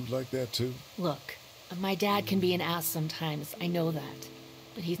treat you like that too? Look, my dad can be an ass sometimes, I know that.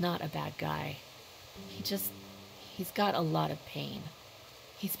 But he's not a bad guy. He's got a lot of pain.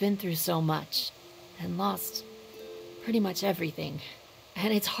 He's been through so much, and lost pretty much everything.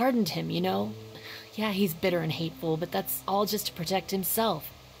 And it's hardened him, you know? Yeah, he's bitter and hateful, but that's all just to protect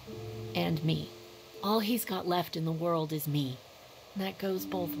himself. And me. All he's got left in the world is me. And that goes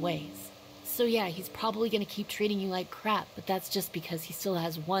both ways. So yeah, he's probably gonna keep treating you like crap, but that's just because he still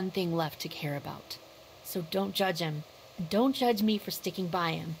has one thing left to care about. So don't judge him. And don't judge me for sticking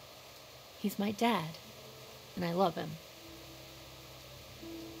by him. He's my dad. And I love him.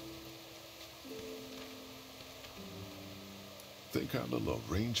 Think our little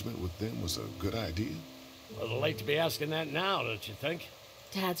arrangement with them was a good idea? A little late to be asking that now, don't you think?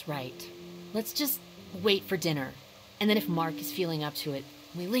 Dad's right. Let's just wait for dinner. And then if Mark is feeling up to it,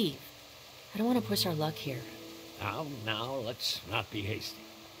 we leave. I don't want to push our luck here. Now, let's not be hasty.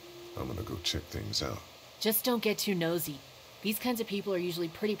 I'm gonna go check things out. Just don't get too nosy. These kinds of people are usually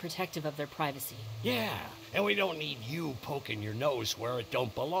pretty protective of their privacy. Yeah, and we don't need you poking your nose where it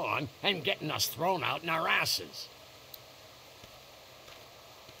don't belong and getting us thrown out in our asses.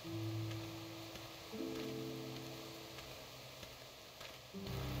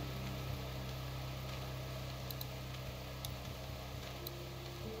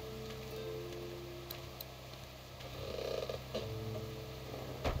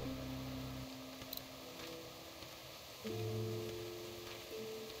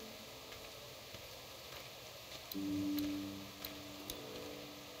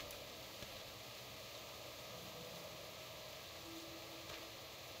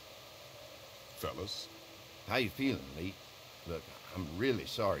 Fellas. How you feeling, Lee? Look, I'm really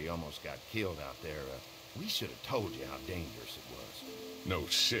sorry you almost got killed out there. We should have told you how dangerous it was. No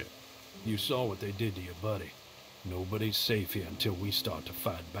shit. You saw what they did to your buddy. Nobody's safe here until we start to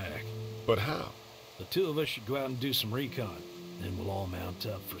fight back. But how? The two of us should go out and do some recon. Then we'll all mount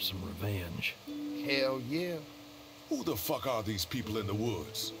up for some revenge. Hell yeah. Who the fuck are these people in the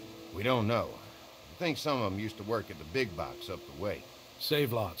woods? We don't know. I think some of them used to work at the big box up the way.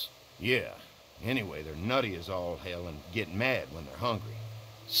 Save lots. Yeah. Anyway, they're nutty as all hell and get mad when they're hungry.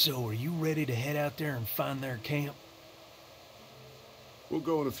 So, are you ready to head out there and find their camp? We'll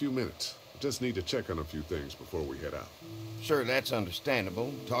go in a few minutes. Just need to check on a few things before we head out. Sure, that's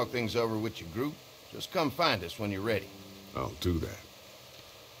understandable. Talk things over with your group. Just come find us when you're ready. I'll do that.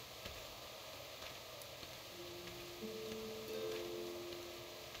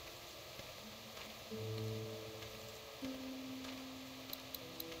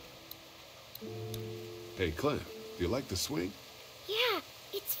 Hey, Clem, do you like the swing? Yeah,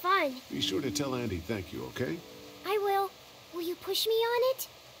 it's fun. Be sure to tell Andy thank you, okay? I will. Will you push me on it?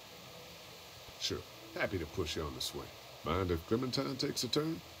 Sure. Happy to push you on the swing. Mind if Clementine takes a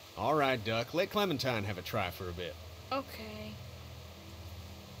turn? All right, Duck. Let Clementine have a try for a bit. Okay.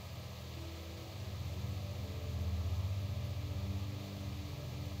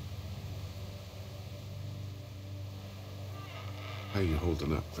 How you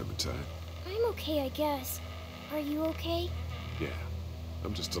holding up, Clementine? I'm okay, I guess. Are you okay? Yeah.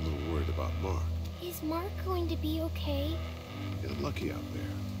 I'm just a little worried about Mark. Is Mark going to be okay? You're lucky out there.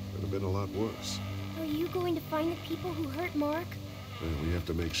 Could have been a lot worse. Are you going to find the people who hurt Mark? Well, we have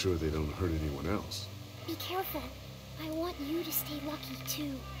to make sure they don't hurt anyone else. Be careful. I want you to stay lucky,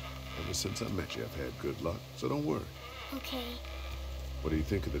 too. Ever since I met you, I've had good luck, so don't worry. Okay. What do you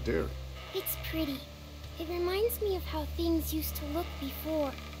think of the dairy? It's pretty. It reminds me of how things used to look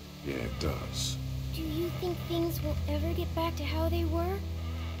before. Yeah, it does. Do you think things will ever get back to how they were?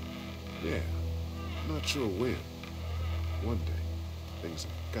 Yeah. I'm not sure when. One day, things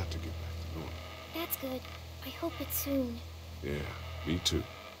have got to get back to normal. That's good. I hope it's soon. Yeah, me too.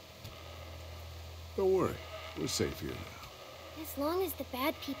 Don't worry, we're safe here now. As long as the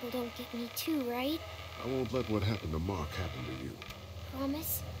bad people don't get me too, right? I won't let what happened to Mark happen to you.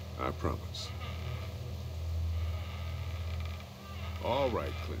 Promise? I promise. All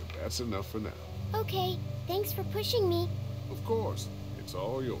right, Clint, that's enough for now. Okay, thanks for pushing me. Of course, it's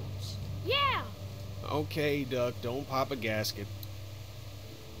all yours. Yeah! Okay, Duck, don't pop a gasket.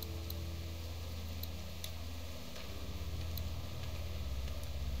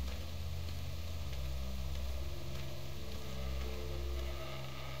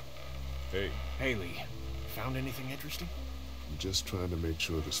 Hey. Haley, found anything interesting? I'm just trying to make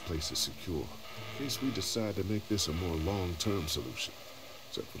sure this place is secure, in case we decide to make this a more long-term solution.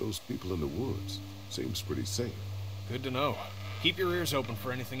 Except for those people in the woods. Seems pretty safe. Good to know. Keep your ears open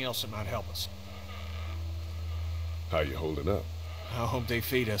for anything else that might help us. How you holding up? I hope they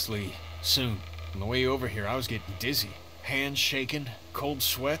feed us, Lee. Soon. On the way over here, I was getting dizzy. Hands shaking, cold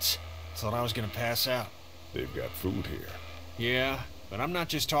sweats. Thought I was gonna pass out. They've got food here. Yeah, but I'm not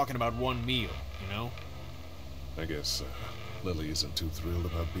just talking about one meal, you know? I guess, Lily isn't too thrilled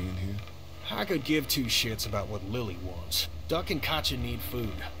about being here? I could give two shits about what Lily wants. Duck and Katjaa need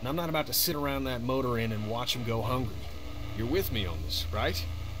food, and I'm not about to sit around that motor inn and watch them go hungry. You're with me on this, right?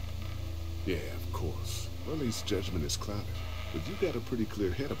 Yeah, of course. Lily's judgment is clouded, but you got a pretty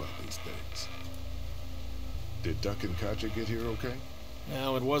clear head about these things. Did Duck and Katjaa get here okay?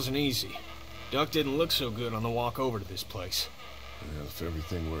 No, it wasn't easy. Duck didn't look so good on the walk over to this place. Well, if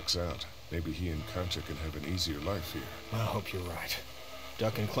everything works out, maybe he and Katjaa can have an easier life here. I hope you're right.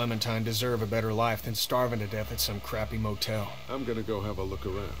 Duck and Clementine deserve a better life than starving to death at some crappy motel. I'm gonna go have a look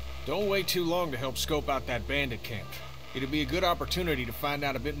around. Don't wait too long to help scope out that bandit camp. It'd be a good opportunity to find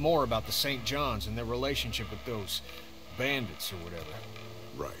out a bit more about the St. John's and their relationship with those bandits or whatever.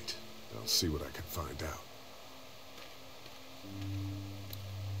 Right. I'll see what I can find out.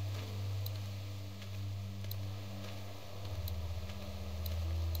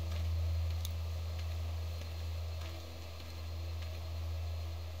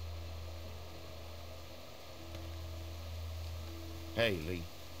 Hey, Lee.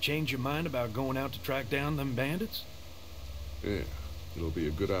 Change your mind about going out to track down them bandits? Yeah, it'll be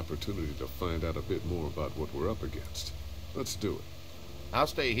a good opportunity to find out a bit more about what we're up against. Let's do it. I'll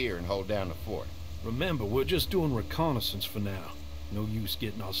stay here and hold down the fort. Remember, we're just doing reconnaissance for now. No use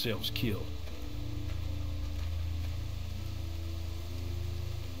getting ourselves killed.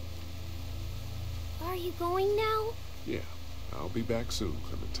 Are you going now? Yeah, I'll be back soon,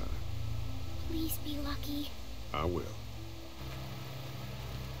 Clementine. Please be lucky. I will.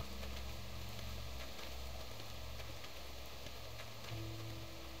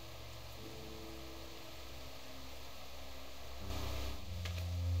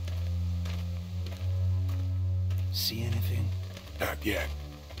 See anything? Not yet.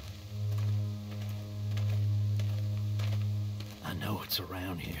 I know it's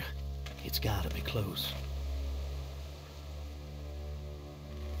around here. It's gotta be close.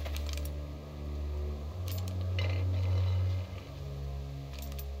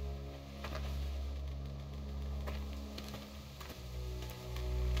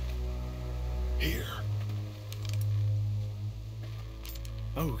 Here.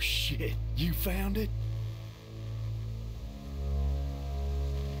 Oh shit, you found it?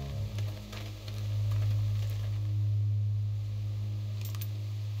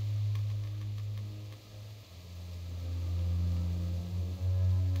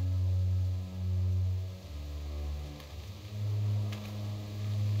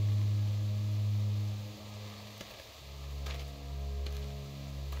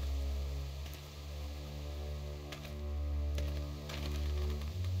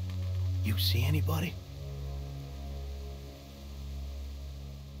 You see anybody?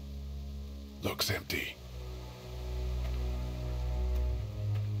 Looks empty.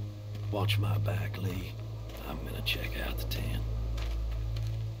 Watch my back, Lee. I'm gonna check out the tent.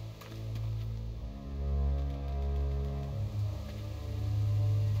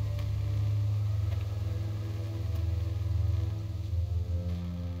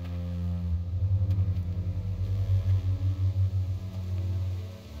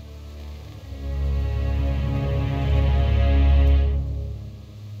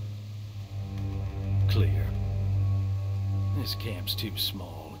 Clear. This camp's too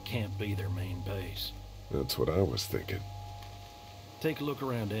small. It can't be their main base. That's what I was thinking. Take a look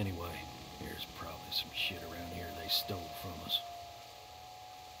around anyway. There's probably some shit around here they stole from us.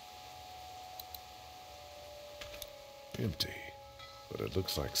 Empty. But it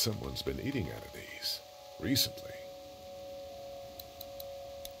looks like someone's been eating out of these. Recently.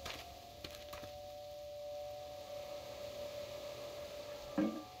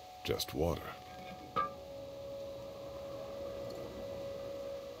 Just water.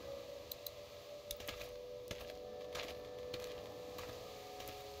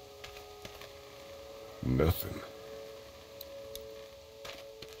 Nothing.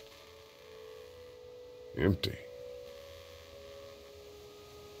 Empty.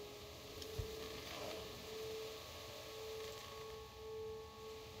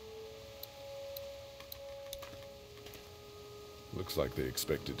 Looks like they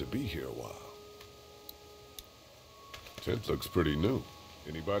expected to be here a while. Tent looks pretty new.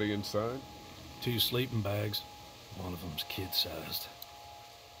 Anybody inside? 2 sleeping bags. One of them's kid-sized.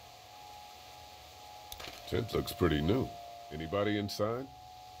 Tent looks pretty new. Anybody inside?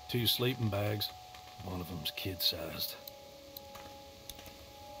 2 sleeping bags. One of them's kid-sized.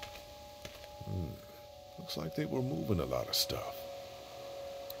 Looks like they were moving a lot of stuff.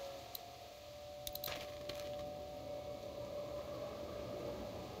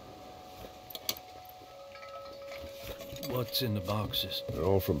 What's in the boxes? They're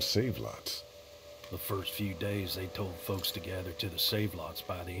all from save lots. The first few days they told folks to gather to the save lots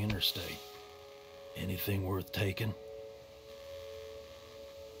by the interstate. Anything worth taking?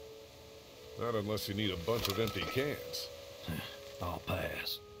 Not unless you need a bunch of empty cans. I'll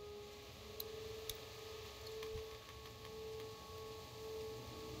pass.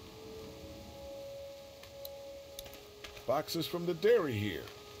 Boxes from the dairy here.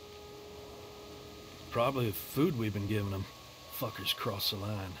 Probably the food we've been giving them. Fuckers cross the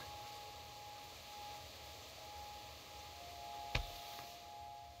line.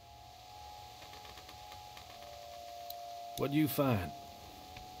 What'd you find?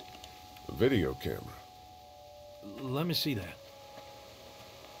 A video camera. Let me see that.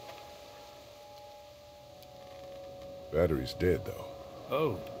 Battery's dead, though.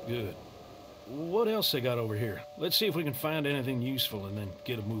 Oh, good. What else they got over here? Let's see if we can find anything useful and then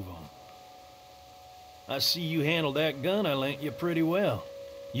get a move on. I see you handled that gun I lent you pretty well.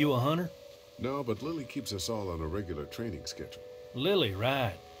 You a hunter? No, but Lily keeps us all on a regular training schedule. Lily,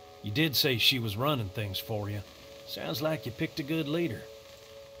 right. You did say she was running things for you. Sounds like you picked a good leader.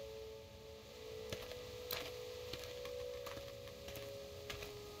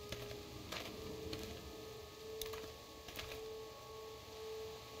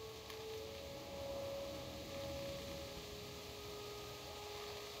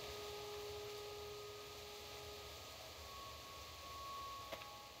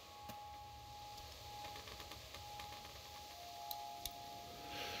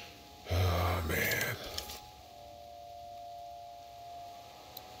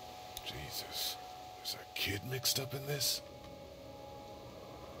 Jesus, there's a kid mixed up in this?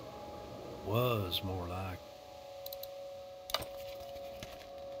 Was more like.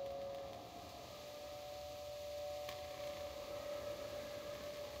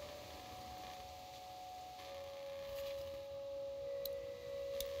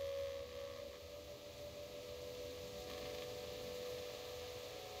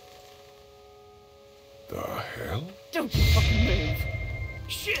 The hell? Don't you fucking move.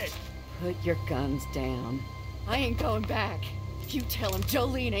 Shit! Put your guns down. I ain't going back. You tell him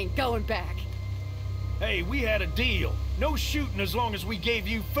Jolene ain't going back. Hey, we had a deal. No shooting as long as we gave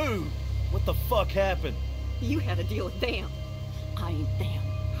you food. What the fuck happened? You had a deal with them. I ain't them.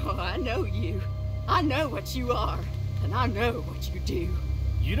 Oh, I know you. I know what you are. And I know what you do.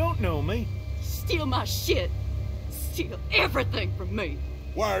 You don't know me. Steal my shit. Steal everything from me.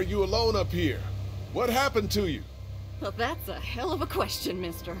 Why are you alone up here? What happened to you? Well, that's a hell of a question,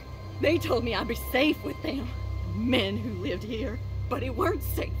 mister. They told me I'd be safe with them. Men who lived here. But it weren't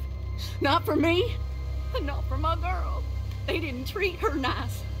safe. Not for me. And not for my girl. They didn't treat her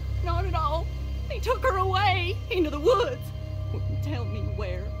nice. Not at all. They took her away into the woods. Wouldn't tell me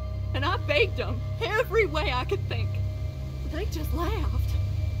where. And I begged them every way I could think. But they just laughed.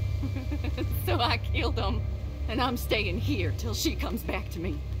 So I killed them. And I'm staying here till she comes back to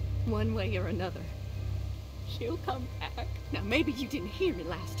me. One way or another. She'll come back. Now, maybe you didn't hear me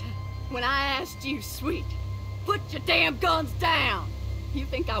last time. When I asked you, sweet, put your damn guns down. You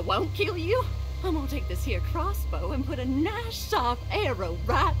think I won't kill you? I'm gonna take this here crossbow and put a nice sharp arrow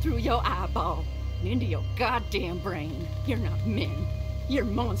right through your eyeball and into your goddamn brain. You're not men. You're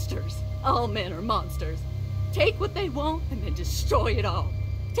monsters. All men are monsters. Take what they want and then destroy it all.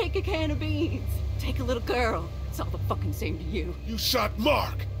 Take a can of beans. Take a little girl. It's all the fucking same to you. You shot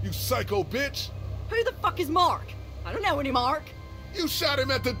Mark, you psycho bitch! Who the fuck is Mark? I don't know any Mark. You shot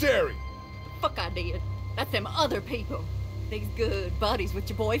him at the dairy! The fuck I did. That's them other people. They's good buddies with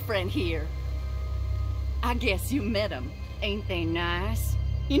your boyfriend here. I guess you met them. Ain't they nice?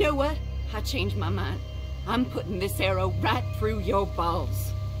 You know what? I changed my mind. I'm putting this arrow right through your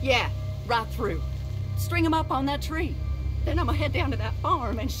balls. Yeah, right through. String them up on that tree. Then I'm gonna head down to that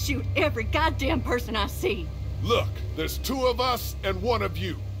farm and shoot every goddamn person I see. Look, there's 2 of us and 1 of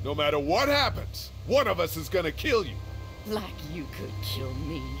you. No matter what happens, one of us is gonna kill you. Like you could kill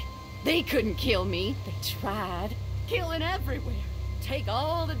me. They couldn't kill me. They tried. Killing everywhere. Take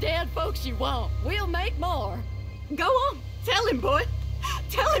all the dead folks you want. We'll make more. Go on. Tell him, boy.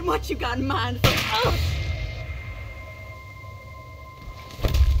 Tell him what you got in mind for us.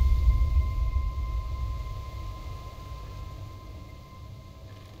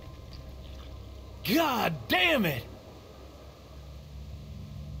 God damn it!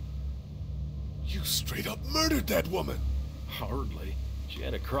 You straight up murdered that woman. Hardly. She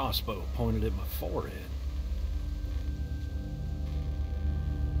had a crossbow pointed at my forehead.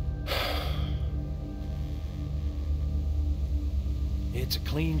 It's a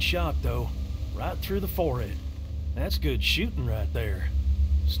clean shot, though. Right through the forehead. That's good shooting right there.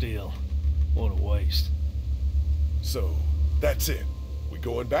 Still, what a waste. So, that's it. We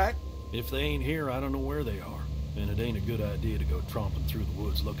going back? If they ain't here, I don't know where they are. And it ain't a good idea to go tromping through the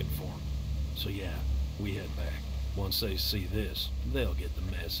woods looking for them. So yeah, we head back. Once they see this, they'll get the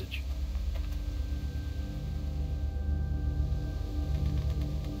message.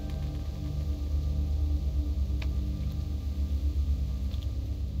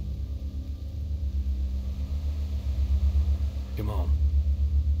 Come on.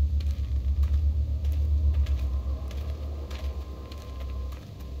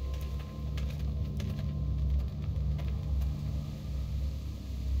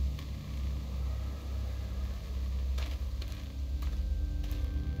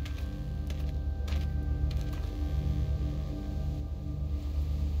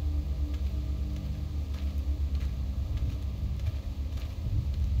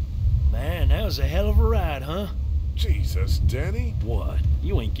 Man, that was a hell of a ride, huh? Jesus, Danny. What?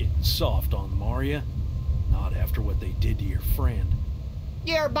 You ain't getting soft on them, are ya? Not after what they did to your friend.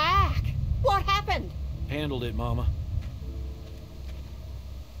 You're back. What happened? Handled it, Mama.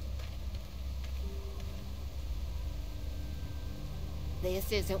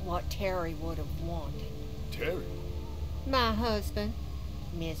 This isn't what Terry would have wanted. Terry? My husband.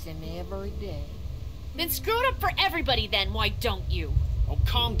 Miss him every day. Then screw it up for everybody then, why don't you? Oh,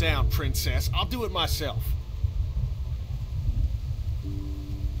 calm down, Princess. I'll do it myself.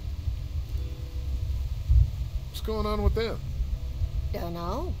 What's going on with them?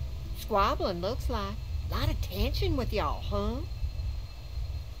 Dunno. Squabbling, looks like. Lot of tension with y'all, huh?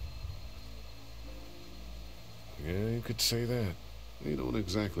 Yeah, you could say that. We don't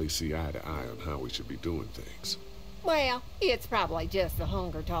exactly see eye to eye on how we should be doing things. Well, it's probably just the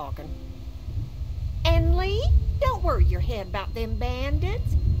hunger talking. And Lee, don't worry your head about them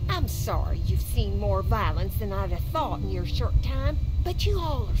bandits. I'm sorry you've seen more violence than I'd have thought in your short time, but you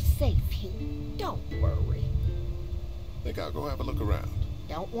all are safe here. Don't worry. Think I'll go have a look around.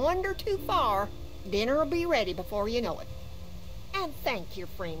 Don't wander too far. Dinner'll be ready before you know it. And thank your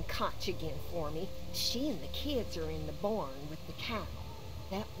friend Koch again for me. She and the kids are in the barn with the cow.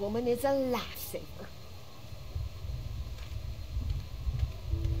 That woman is a lifesaver.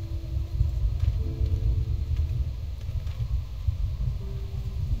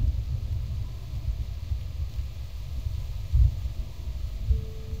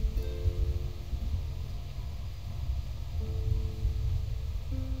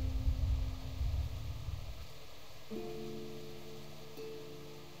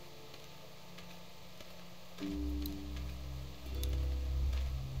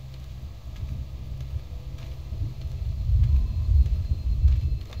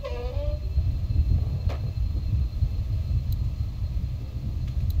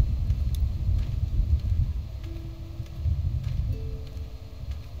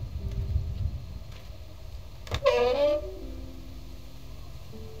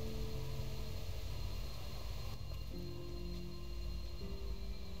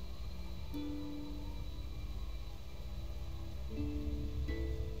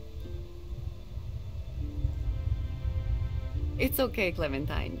 It's okay,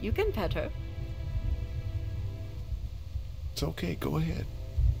 Clementine. You can pet her. It's okay, go ahead.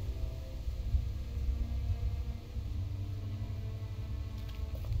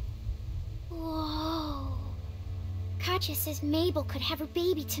 Whoa. Katja says Mabel could have her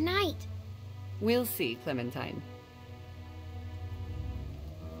baby tonight. We'll see, Clementine.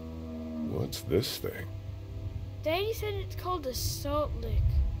 What's this thing? Daddy said it's called a salt lick.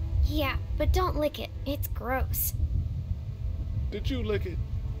 Yeah, but don't lick it. It's gross. Did you lick it?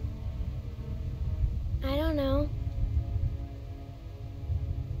 I don't know.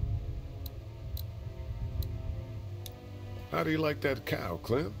 How do you like that cow,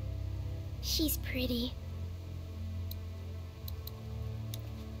 Clem? She's pretty.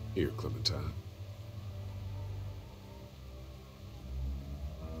 Here, Clementine.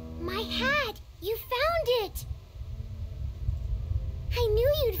 My hat! You found it! I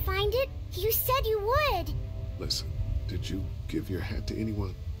knew you'd find it. You said you would. Listen, did you give your hat to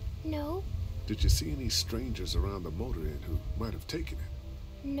anyone? No. Did you see any strangers around the motor inn who might have taken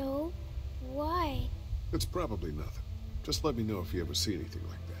it? No. Why? It's probably nothing. Just let me know if you ever see anything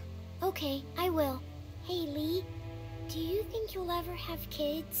like that. Okay, I will. Hey, Lee, do you think you'll ever have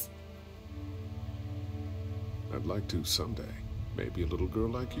kids? I'd like to someday. Maybe a little girl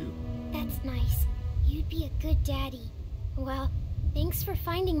like you. That's nice. You'd be a good daddy. Well, thanks for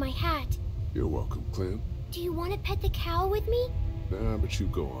finding my hat. You're welcome, Clem. Do you want to pet the cow with me? Nah, but you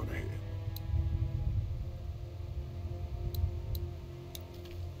go on ahead.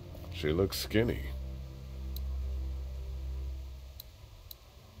 She looks skinny.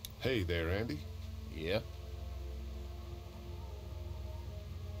 Hey there, Andy. Yeah?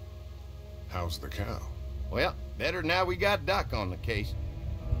 How's the cow? Well, better now we got Doc on the case.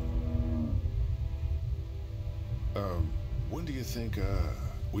 When do you think,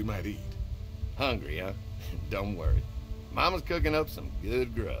 we might eat? Hungry, huh? Don't worry. Mama's cooking up some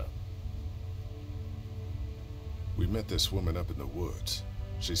good grub. We met this woman up in the woods.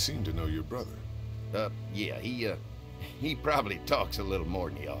 She seemed to know your brother. Yeah, he probably talks a little more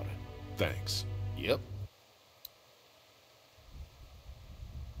than he oughta. Thanks. Yep.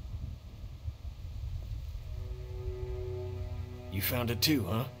 You found it too,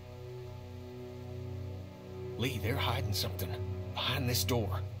 huh? Lee, they're hiding something behind this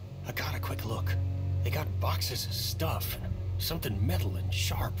door. I got a quick look. They got boxes of stuff and something metal and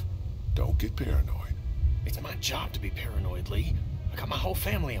sharp. Don't get paranoid. It's my job to be paranoid, Lee. I got my whole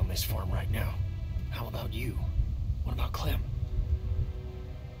family on this farm right now. How about you? What about Clem?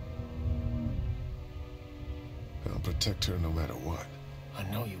 I'll protect her no matter what. I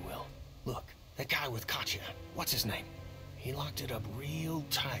know you will. Look, that guy with Katya, what's his name? He locked it up real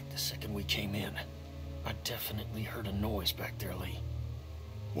tight the second we came in. I definitely heard a noise back there, Lee.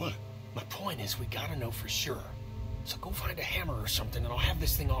 What? My point is, we gotta know for sure. So go find a hammer or something and I'll have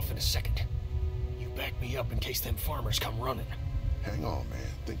this thing off in a second. You back me up in case them farmers come running. Hang on, man.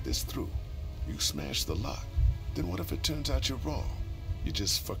 Think this through. You smash the lock. Then what if it turns out you're wrong? You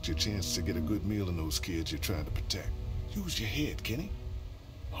just fucked your chance to get a good meal in those kids you're trying to protect. Use your head, Kenny.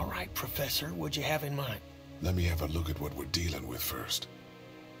 All right, Professor, what'd you have in mind? Let me have a look at what we're dealing with first.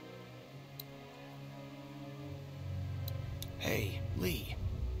 Hey, Lee,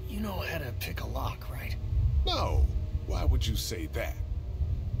 you know how to pick a lock, right? No. Why would you say that?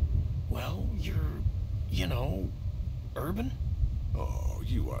 Well, you're, you know, urban? Oh,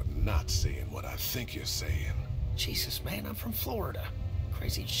 you are not saying what I think you're saying. Jesus, man, I'm from Florida.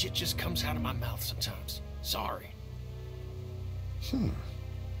 Crazy shit just comes out of my mouth sometimes. Sorry.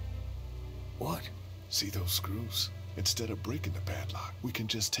 What? See those screws? Instead of breaking the padlock, we can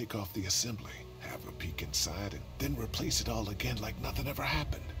just take off the assembly, have a peek inside, and then replace it all again like nothing ever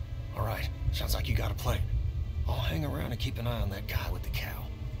happened. All right, sounds like you got a plan. I'll hang around and keep an eye on that guy with the cow.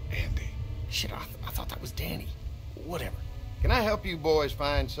 Andy. Shit, I thought that was Danny. Whatever. Can I help you boys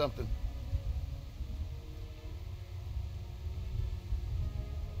find something?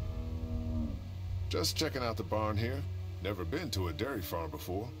 Just checking out the barn here. Never been to a dairy farm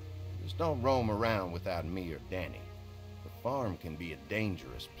before. Just don't roam around without me or Danny. The farm can be a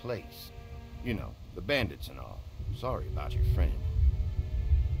dangerous place. You know, the bandits and all. Sorry about your friend.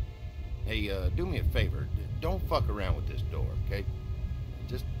 Hey, do me a favor. Don't fuck around with this door, okay?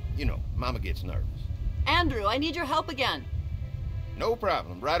 Just, you know, Mama gets nervous. Andrew, I need your help again. No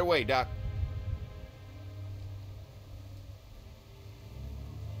problem. Right away, Doc.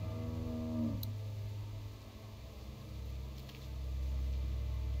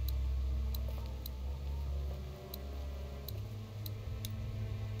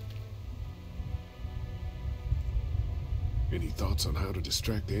 Any thoughts on how to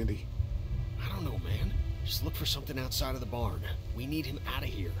distract Andy? I don't know, man. Just look for something outside of the barn. We need him out of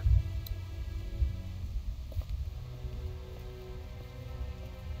here.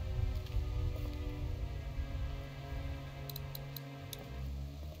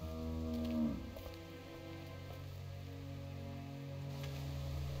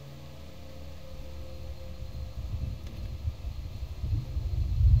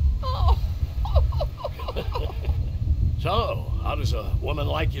 So, how does a woman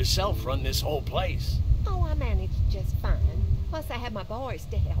like yourself run this whole place? Oh, I managed just fine. Plus, I had my boys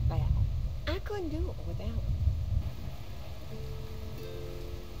to help out. I couldn't do it without them.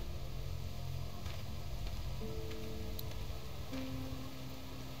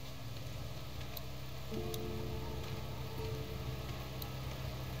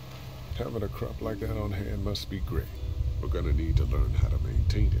 Having a crop like that on hand must be great. We're gonna need to learn how to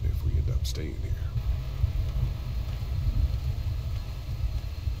maintain it if we end up staying here.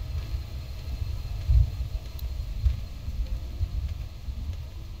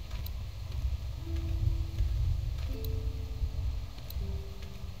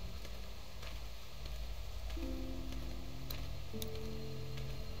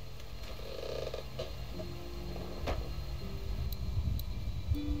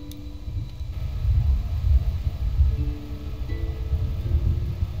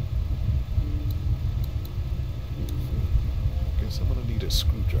 I'm gonna need a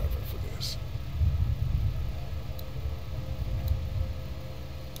screwdriver for this.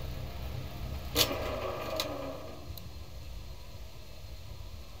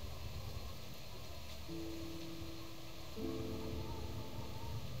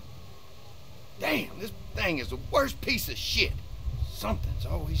 Damn, this thing is the worst piece of shit. Something's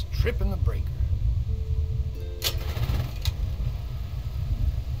always tripping the breaker.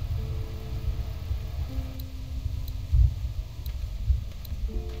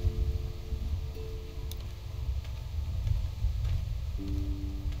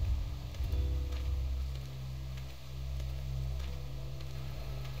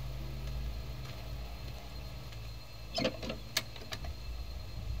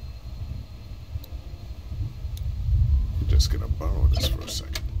 I'm just gonna borrow this for a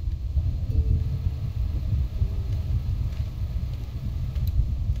second.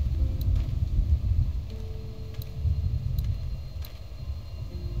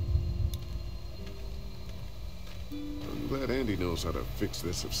 I'm glad Andy knows how to fix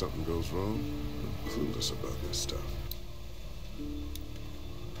this if something goes wrong. I'm clueless about this stuff.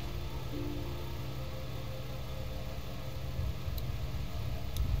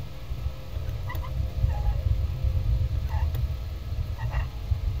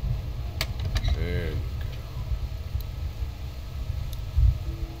 There you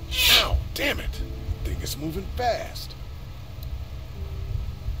go. Ow, damn it! Thing is moving fast.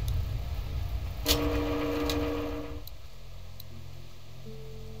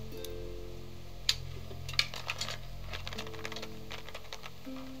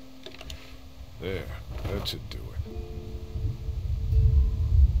 There, that should do it.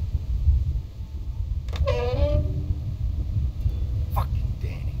 Fucking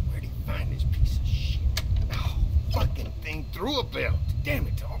Danny, where'd he find this piece of shit? Oh, fucking thing threw a belt. Damn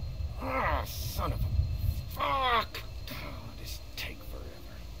it, dog. Ah, son of a... Fuck! Oh, this take forever.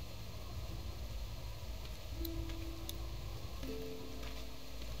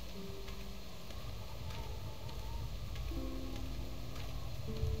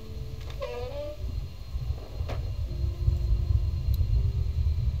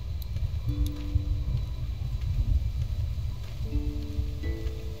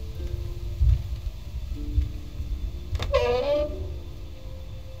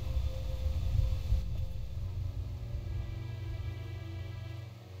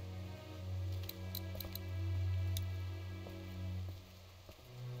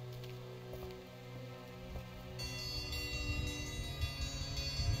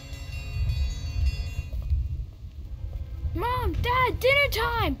 Mom, Dad, dinner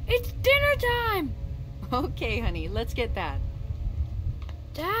time! It's dinner time! Okay, honey, let's get that.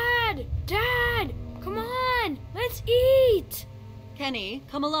 Dad! Dad! Come on! Let's eat! Kenny,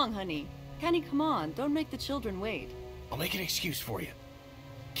 come along, honey. Kenny, come on. Don't make the children wait. I'll make an excuse for you.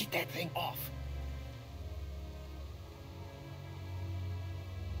 Keep that thing off.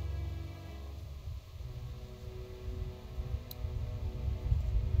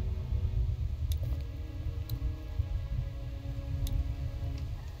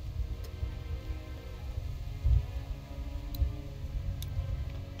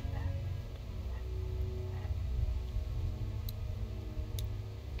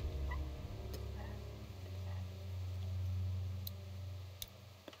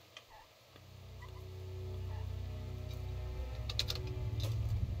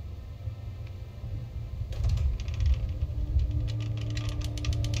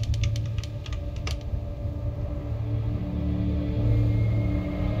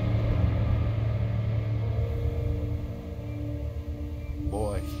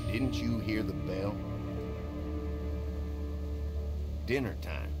 Boy, didn't you hear the bell? Dinner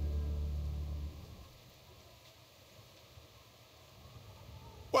time.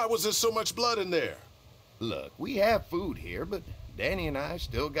 Why was there so much blood in there? Look, we have food here, but Danny and I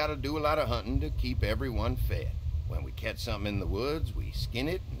still gotta do a lot of hunting to keep everyone fed. When we catch something in the woods, we skin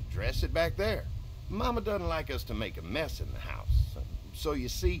it and dress it back there. Mama doesn't like us to make a mess in the house, so you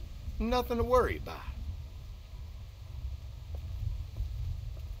see, nothing to worry about.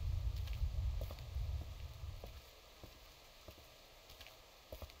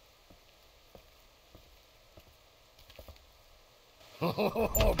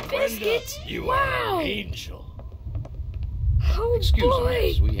 Oh, Brenda, Biscuits? you Wow. are an angel. Oh, Excuse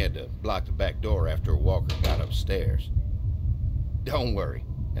boy. us, we had to block the back door after Walker got upstairs. Don't worry,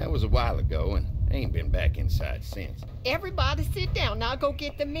 that was a while ago, and I ain't been back inside since. Everybody sit down, now go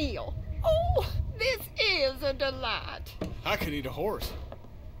get the meal. Oh, this is a delight. I could eat a horse.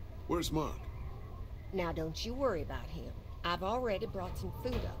 Where's Mark? Now don't you worry about him. I've already brought some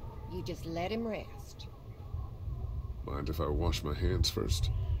food up. You just let him rest. Mind if I wash my hands first?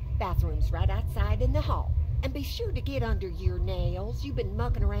 Bathroom's right outside in the hall. And be sure to get under your nails. You've been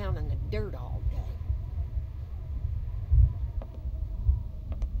mucking around in the dirt all day.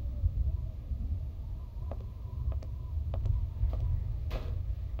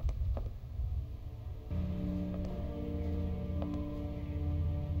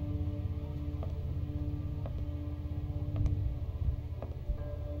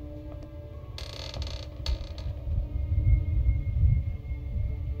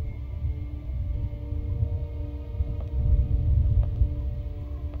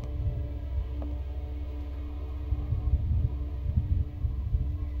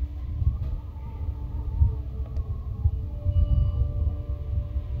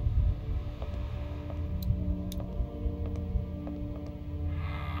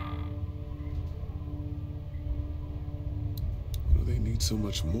 What do they need so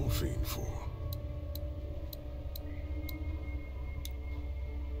much morphine for?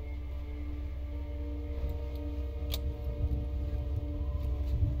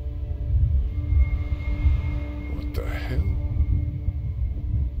 What the hell?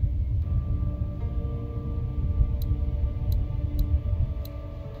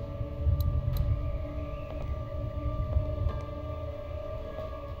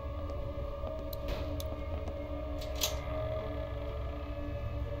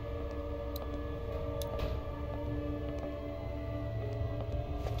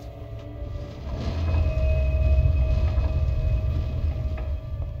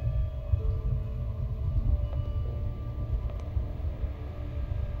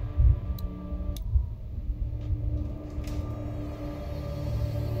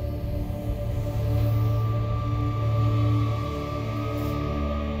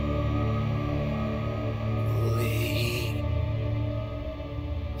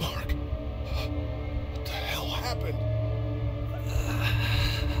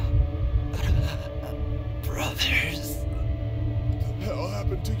 Brothers. What the hell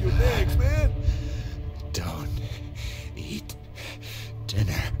happened to your legs, man? Don't eat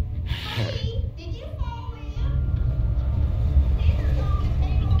dinner. Did you fall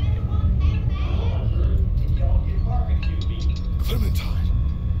Clementine.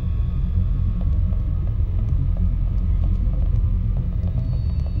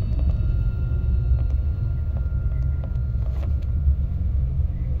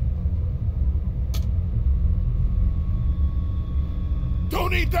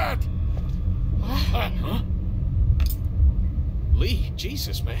 Don't eat that! Huh? Lee,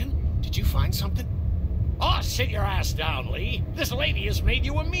 Jesus, man. Did you find something? Oh, sit your ass down, Lee. This lady has made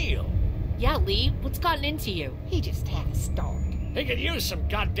you a meal. Yeah, Lee, what's gotten into you? He just had a start. He could use some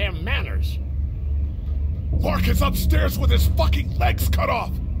goddamn manners. Mark is upstairs with his fucking legs cut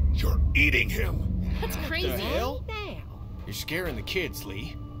off. You're eating him. That's crazy. The hell? Now. You're scaring the kids,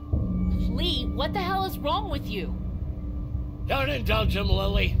 Lee. Lee, what the hell is wrong with you? Don't indulge him,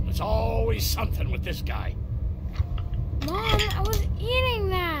 Lily. There's always something with this guy. Mom, I was eating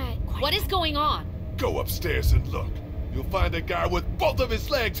that. What is going on? Go upstairs and look. You'll find a guy with both of his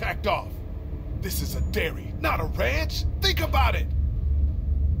legs hacked off. This is a dairy, not a ranch. Think about it.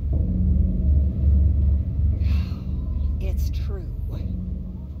 It's true.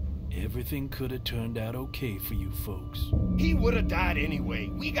 Everything could have turned out okay for you folks. He would have died anyway.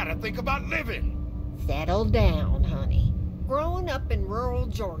 We gotta think about living. Settle down, honey. Growing up in rural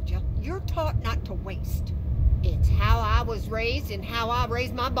Georgia, you're taught not to waste. It's how I was raised and how I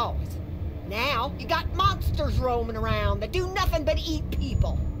raised my boys. Now, you got monsters roaming around that do nothing but eat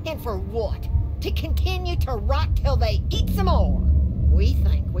people. And for what? To continue to rot till they eat some more. We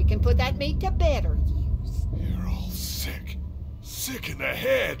think we can put that meat to better use. You're all sick. Sick in the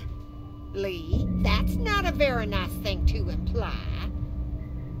head. Lee, that's not a very nice thing to imply.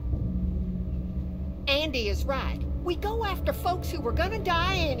 Andy is right. We go after folks who were gonna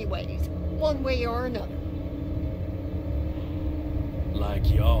die anyways, one way or another.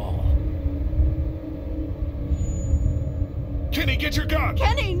 Like y'all. Kenny, get your gun!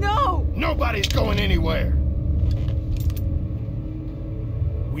 Kenny, no! Nobody's going anywhere.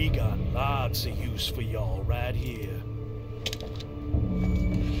 We got lots of use for y'all right here.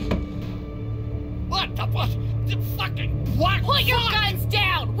 What the what? Fucking what? Put your guns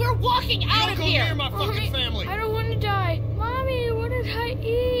down! We're walking out of here! Near my fucking family! I don't want to die. Mommy, what did I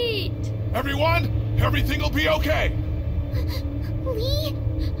eat? Everyone, everything will be okay. Lee?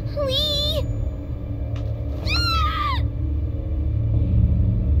 Lee?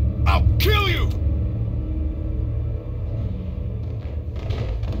 I'll kill you!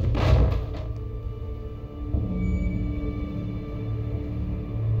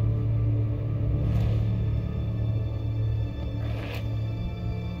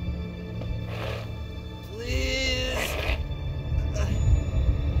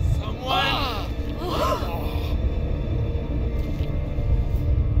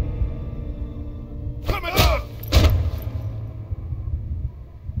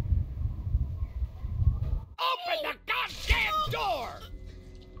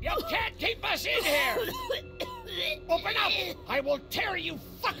 Open up! I will tear you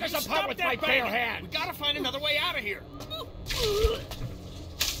fuckers apart with my bare hands! We gotta find another way out of here!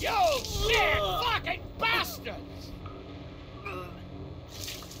 You sick fucking bastards!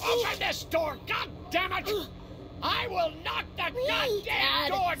 Open this door, god damn it! I will knock the goddamn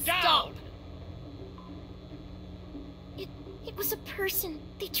door down! It was a person.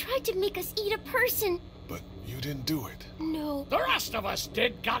 They tried to make us eat a person. But you didn't do it. No. The rest of us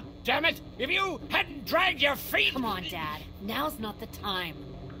did, god damn it! If you hadn't dragged your feet! Come on, Dad. Now's not the time.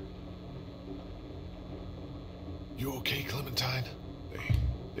 You okay, Clementine?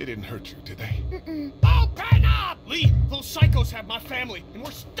 They didn't hurt you, did they? Open up! Lee, those psychos have my family, and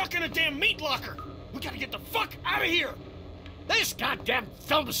we're stuck in a damn meat locker! We gotta get the fuck out of here! This goddamn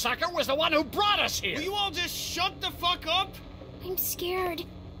film sucker was the one who brought us here! Will you all just shut the fuck up? I'm scared.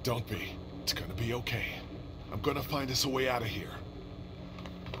 Don't be. It's gonna be okay. I'm gonna find us a way out of here.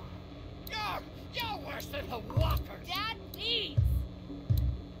 You're worse than the walkers! Dad, please!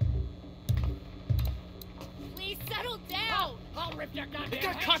 Please settle down! I'll rip your goddamn They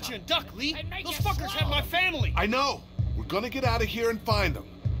got heads Katya and Duck, Lee! and make Those you fuckers have swallow. my family! I know! We're gonna get out of here and find them.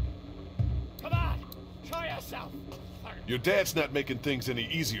 Come on, show yourself! Your dad's not making things any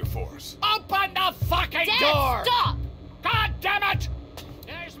easier for us. Open the fucking Dad, door! stop! God damn it!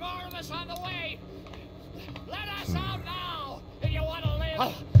 There's more of us on the way! Let us out now, if you want to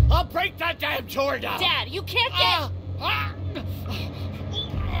live! I'll break that damn door down! Dad, you can't get...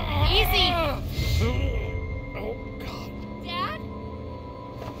 Easy! Oh, God. Dad?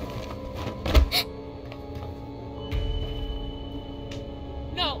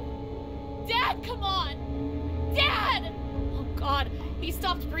 No! Dad, come on! Dad! Oh, God, he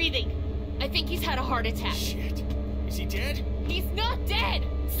stopped breathing. I think he's had a heart attack. Shit. Is he dead? He's not dead!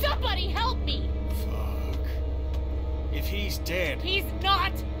 Somebody help me! Fuck. If he's dead... He's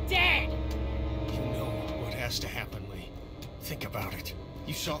not dead! You know what has to happen, Lee. Think about it.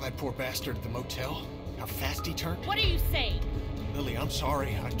 You saw that poor bastard at the motel? How fast he turned? What are you saying? Lily, I'm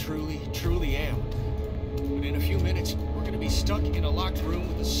sorry. I truly, truly am. But in a few minutes, we're gonna be stuck in a locked room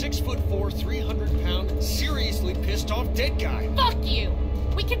with a 6'4", 300-pound, seriously pissed off dead guy. Fuck you!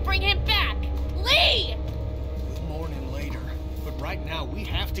 We can bring him back! Lee! We'll mourn him later. But right now, we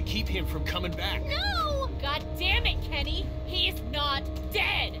have to keep him from coming back. No! God damn it, Kenny! He's not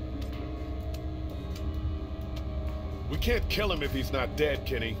dead! We can't kill him if he's not dead,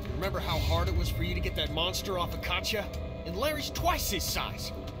 Kenny. Remember how hard it was for you to get that monster off of Katya? And Larry's twice his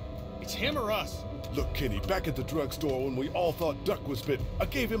size. It's him or us. Look, Kenny, back at the drugstore when we all thought Duck was bitten, I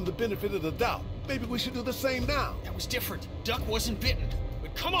gave him the benefit of the doubt. Maybe we should do the same now. That was different. Duck wasn't bitten.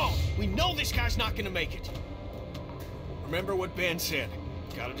 But come on, we know this guy's not gonna make it. Remember what Ben said.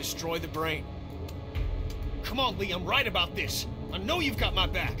 Gotta destroy the brain. Come on, Lee, I'm right about this. I know you've got my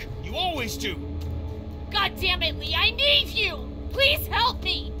back. You always do. God damn it, Lee, I need you! Please help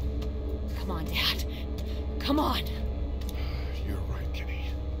me! Come on, Dad. Come on. You're right, Kenny.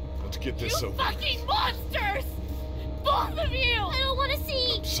 Let's get this You over. fucking monsters! Both of you! I don't want to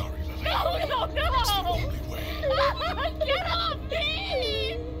see. I'm sorry, Lily. No! It's the only way. Get off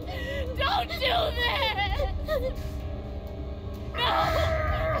me! Don't do this! No!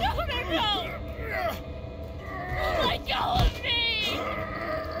 No! Let go of me!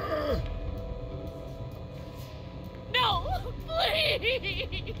 No!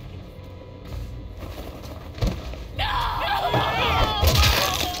 Please! No!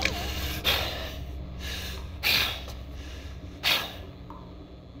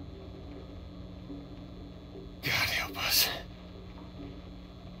 God help us.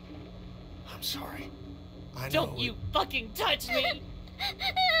 I'm sorry. I know Don't you fucking touch me!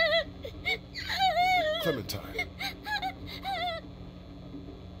 Clementine.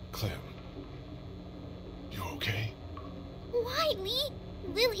 Clem. You okay? Why, Lee?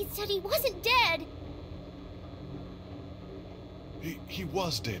 Lily said he wasn't dead. He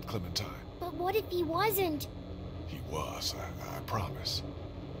was dead, Clementine. But what if he wasn't? He was, I promise.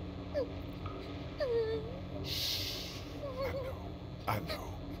 I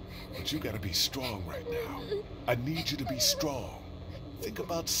know. But you gotta be strong right now. I need you to be strong. Think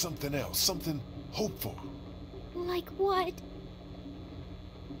about something else, something hopeful. Like what?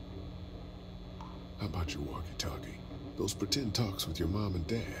 How about your walkie-talkie? Those pretend talks with your mom and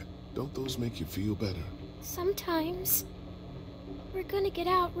dad. Don't those make you feel better? Sometimes. We're gonna get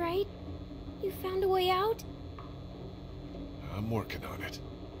out, right? You found a way out? I'm working on it.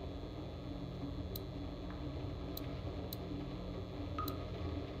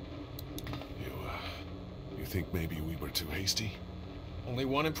 You think maybe we were too hasty? Only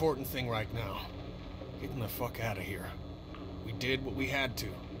one important thing right now. Getting the fuck out of here. We did what we had to.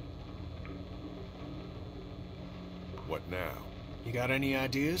 What now? You got any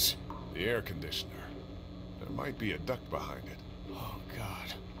ideas? The air conditioner. There might be a duct behind it. Oh,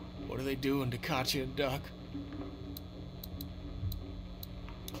 God. What are they doing to Katya and Duck?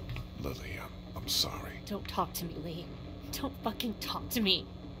 Lily, I'm sorry. Don't talk to me, Lee. Don't fucking talk to me.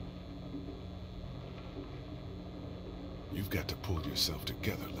 You've got to pull yourself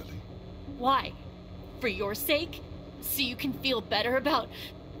together, Lily. Why? For your sake? So you can feel better about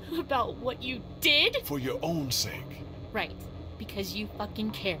what you did? For your own sake. Right. Because you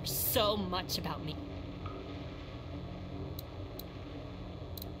fucking care so much about me.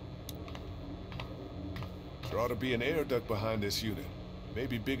 There ought to be an air duct behind this unit.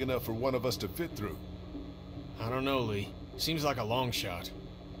 Maybe big enough for one of us to fit through. I don't know, Lee. Seems like a long shot.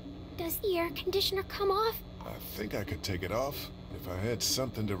 Does the air conditioner come off? I think I could take it off if I had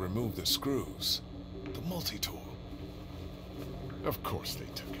something to remove the screws. The multi-tool. Of course they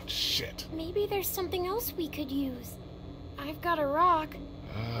took it. Shit. Maybe there's something else we could use. I've got a rock.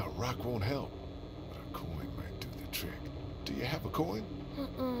 A rock won't help. But a coin might do the trick. Do you have a coin?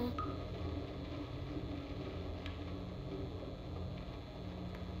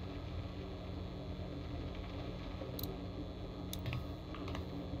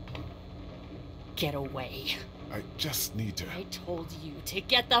 Get away. I just need to... I told you to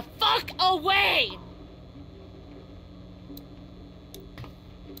get the fuck away!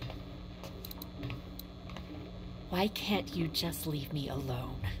 Why can't you just leave me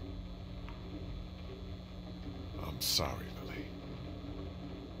alone? I'm sorry, Lily.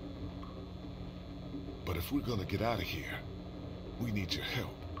 But if we're gonna get out of here, we need your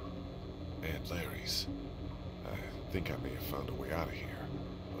help. And Larry's. I think I may have found a way out of here.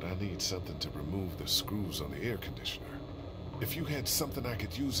 But I need something to remove the screws on the air conditioner. If you had something I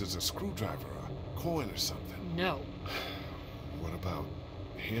could use as a screwdriver, a coin or something. No. What about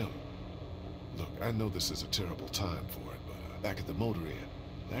him? Look, I know this is a terrible time for it, but back at the motor inn,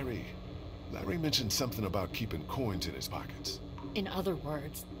 Larry mentioned something about keeping coins in his pockets. In other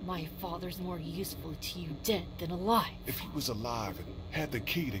words, my father's more useful to you dead than alive. If he was alive and had the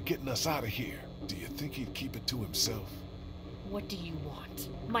key to getting us out of here, do you think he'd keep it to himself? What do you want?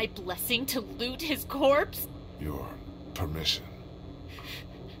 My blessing to loot his corpse? Your permission.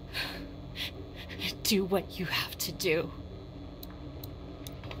 Do what you have to do.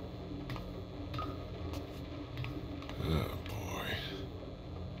 Oh, boy.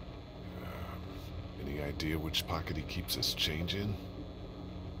 Any idea which pocket he keeps his change in?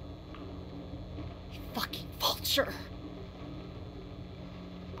 You fucking vulture.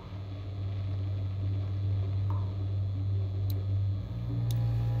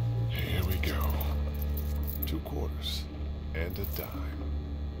 Here we go. 2 quarters and a dime.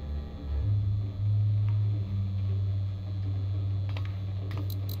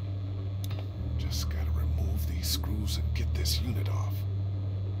 Just gotta remove these screws and get this unit off.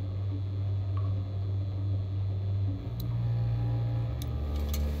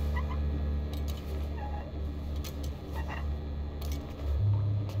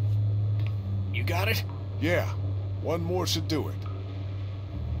 You got it? Yeah, one more should do it.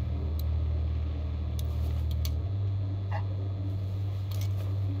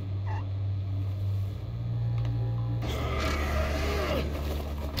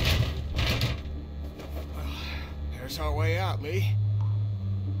 There's our way out, Lee.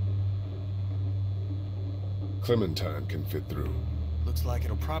 Clementine can fit through. Looks like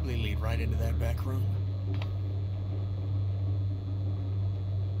it'll probably lead right into that back room.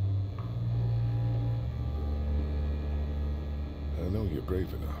 I know you're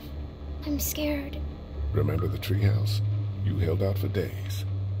brave enough. I'm scared. Remember the treehouse? You held out for days.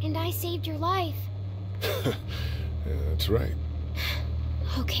 And I saved your life. That's right.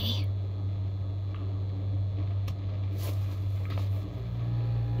 Okay.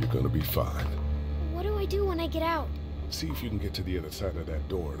 You're gonna be fine. What do I do when I get out? See if you can get to the other side of that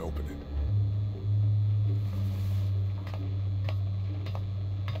door and open it.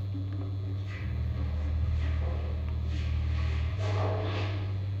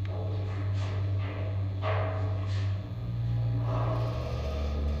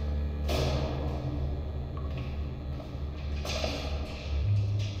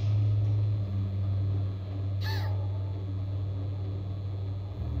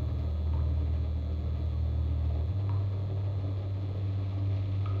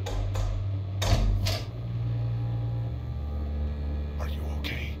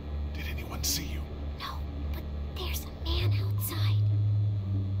 See you. No, but there's a man outside.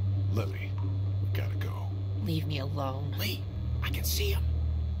 Lily, we gotta go. Leave me alone. Lee, I can see him.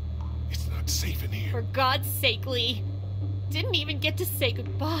 It's not safe in here. For God's sake, Lee. Didn't even get to say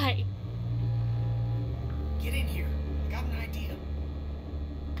goodbye. Get in here. I got an idea.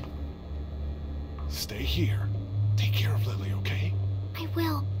 Stay here. Take care of Lily, okay? I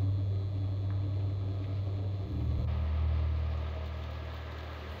will.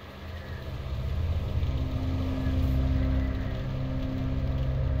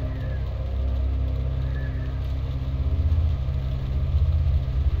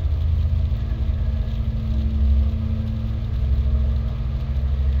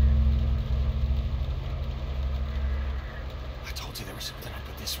 There was something up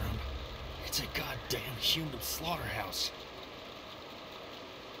with this room. It's a goddamn human slaughterhouse.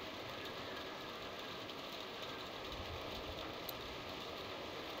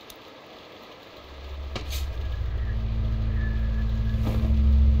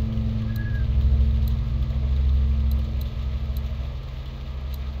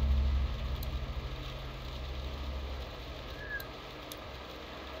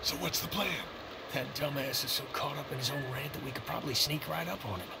 So what's the plan? That dumbass is so caught up in his own rant that we could probably sneak right up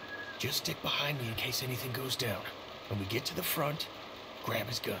on him. Just stick behind me in case anything goes down. When we get to the front, grab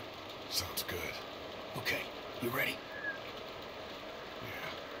his gun. Sounds good. Okay, you ready?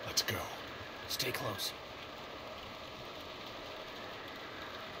 Yeah, let's go. Stay close.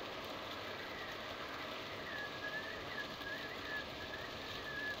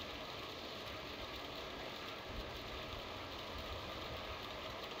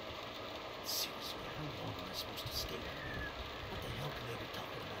 Seriously, how long am I supposed to stay out here? What the hell can they be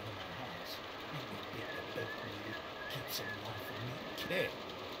talking about in my house? Maybe a bit of bed maybe. Keep some life from me. Ted,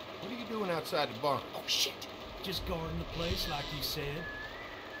 what are you doing outside the barn? Oh, shit. Just guarding the place like you said.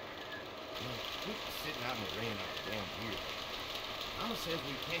 We're sitting out in the rain like a damn weird. Mama says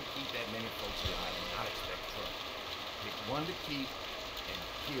we can't keep that many folks alive and not expect trouble. Pick one to keep and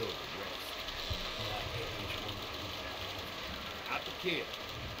kill the rest. Not the kid.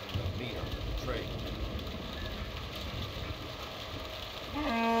 Me on the trail.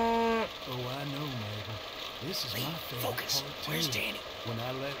 Oh, I know, neighbor. This is Lee, my favorite focus. part, too. Where's Danny? When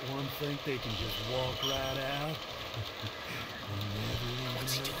I let one think they can just walk right out, they never even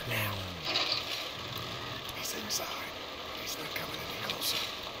What's he look doing now? down. He's inside. He's not coming any closer.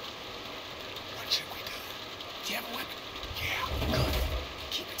 What should we do? Do you have a weapon? Yeah. Good.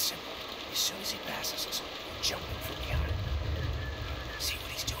 Keep it simple. As soon as he passes us, we're jumping from behind. See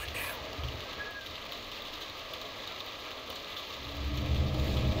what he's doing now.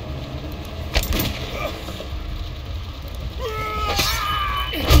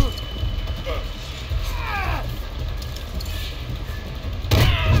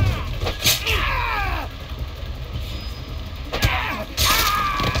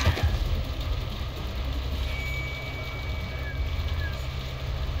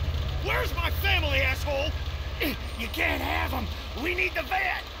 Where's my family, asshole? You can't have them. We need the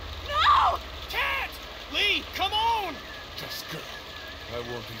vet. No! Ted! Lee, come on! Just go. I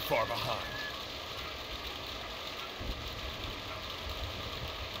won't be far behind.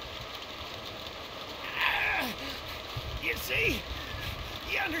 You see?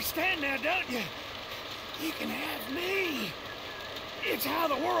 You understand now, don't you? You can have me. It's how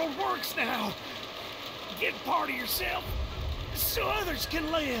the world works now. Give part of yourself so others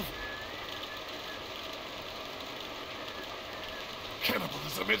can live.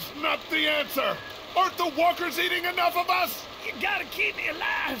 Cannibalism is not the answer! Aren't the walkers eating enough of us? You gotta keep me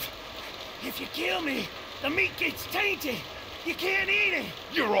alive. If you kill me, the meat gets tainted. You can't eat it.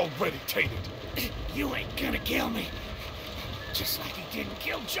 You're already tainted. You ain't gonna kill me. Just like he didn't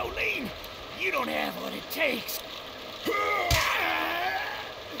kill Jolene. You don't have what it takes. No!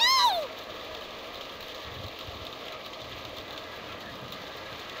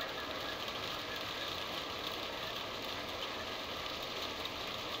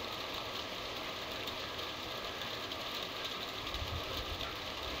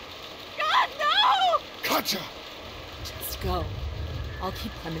 God, no! Katja! go. I'll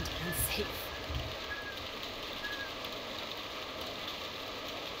keep Clementine safe.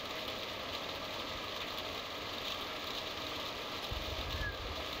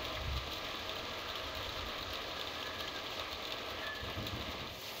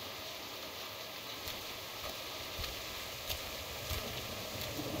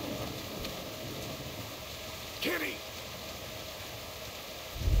 Kitty!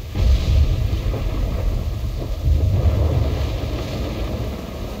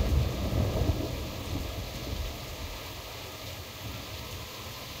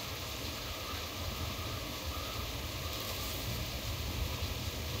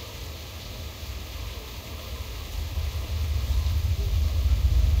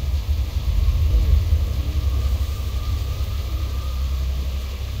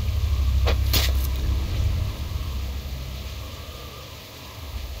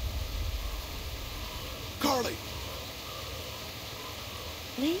 Carly!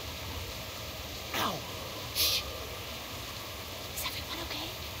 Lee? Ow! Shh! Is everyone okay?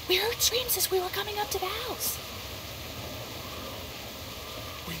 We heard screams as we were coming up to the house.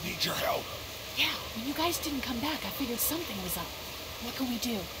 We need your help. Yeah, when you guys didn't come back, I figured something was up. What can we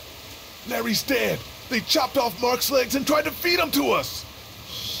do? Larry's dead. They chopped off Mark's legs and tried to feed him to us.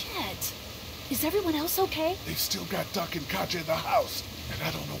 Shit. Is everyone else okay? They've still got Duck and Katja in the house, and I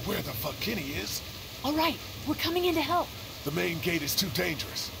don't know where the fuck Kenny is. All right, we're coming in to help. The main gate is too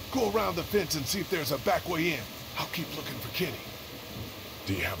dangerous. Go around the fence and see if there's a back way in. I'll keep looking for Kenny.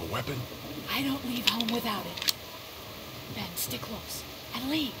 Do you have a weapon? I don't leave home without it. Ben, stick close.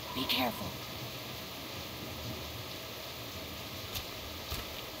 And Lee, be careful.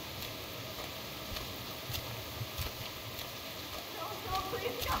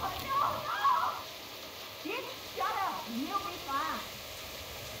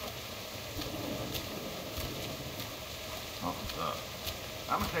 Officer,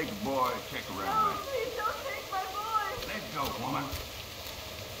 I'm gonna take the boy and check around. No, please don't take my boy. Let's go, woman.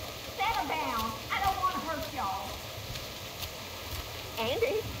 Settle down. I don't want to hurt y'all.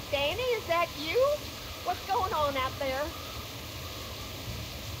 Andy? Danny, is that you? What's going on out there?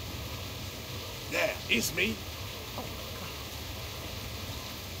 Yeah, it's me.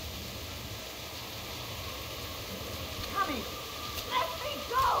 Come here. Let me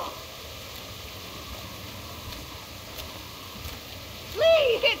go.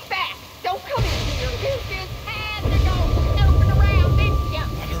 Lee, get back! Don't come in here. You just had to go snooping around, didn't ya?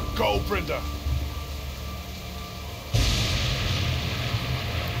 Let her go, Brenda.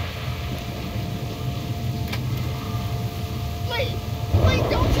 Lee,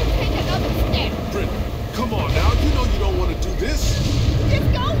 don't you take another step. Brenda, come on now. You know you don't want to do this. Just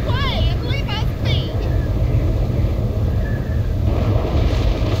go away and leave us be.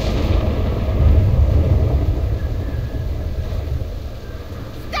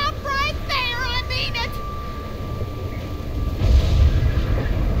 Stop right there, I mean it.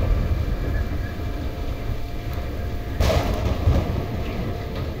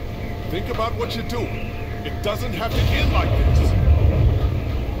 Think about what you're doing. It doesn't have to end like this.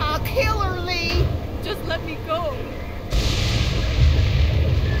 I'll kill her, Lee. Just let me go.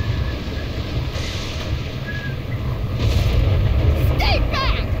 Stay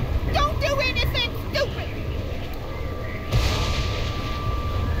back! Don't do anything stupid!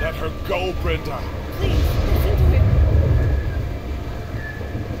 Let her go, Brenda. Please, listen to him.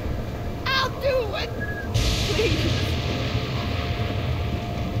 I'll do it! Please.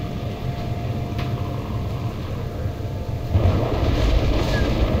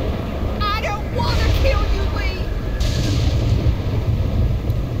 I don't want to kill you, Lee!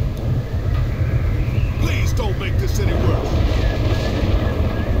 Please don't make this any worse.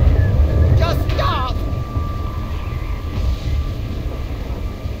 Just stop!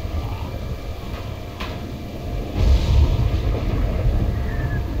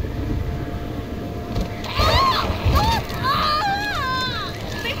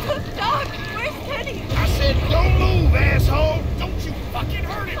 They took Doc. Where's Teddy? I said don't move, asshole! Don't you fucking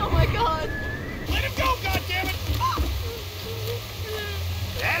hurt him! Oh my God. Let him go, goddammit!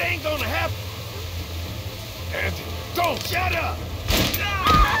 That ain't gonna happen! Andy, don't! Shut up!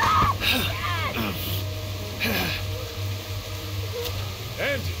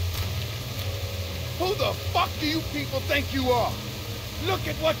 Andy! Who the fuck do you people think you are? Look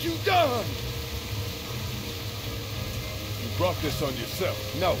at what you done! You brought this on yourself.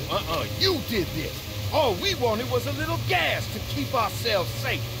 No, you did this. All we wanted was a little gas to keep ourselves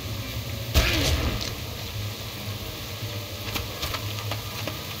safe.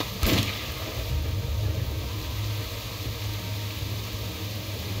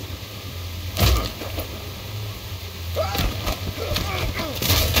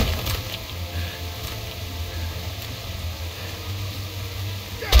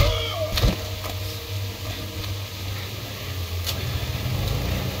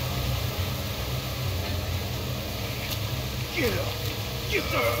 Get up! Get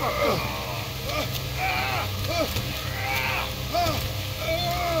the fuck up!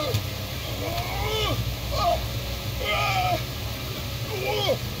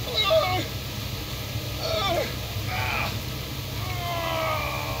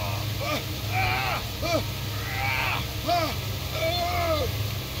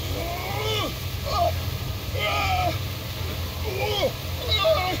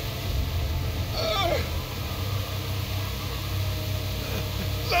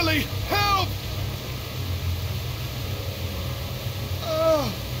 Lily, help!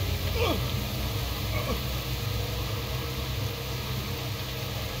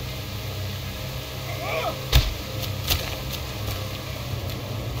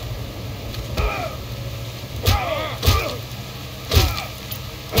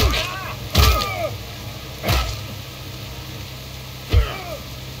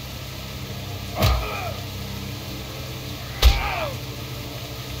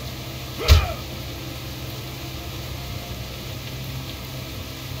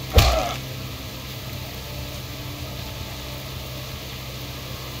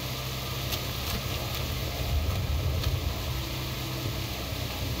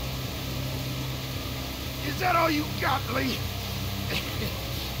 Is that all you got, Lee?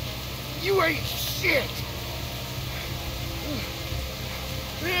 You ain't shit!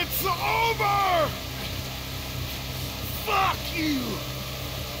 It's over! Fuck you!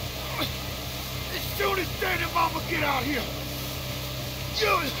 As soon as Dad and Mama get out here,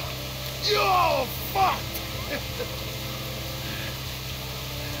 you're all fucked!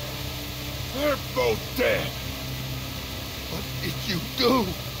 They're both dead. What did you do?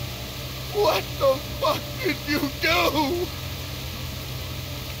 What the fuck did you do?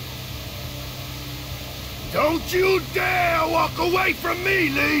 Don't you dare walk away from me,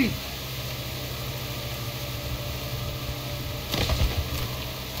 Lee!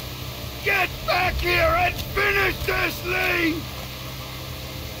 Get back here and finish this, Lee!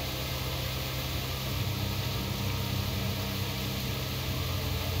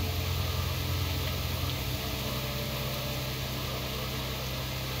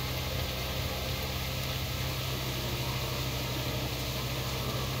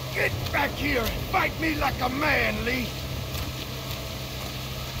 Get back here and fight me like a man, Lee!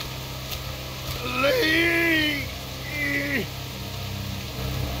 Lee!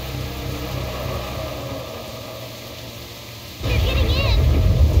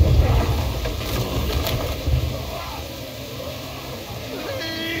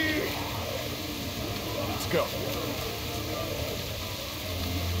 Let's go.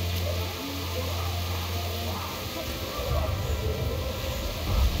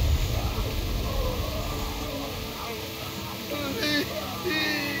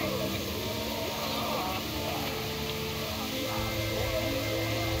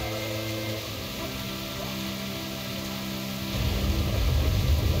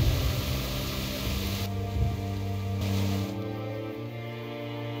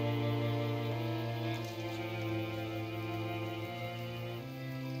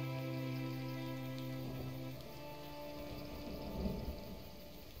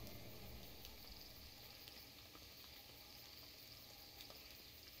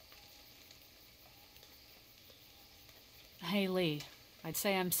 Hey, Lee. I'd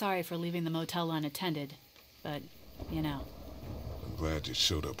say I'm sorry for leaving the motel unattended, but, you know. I'm glad you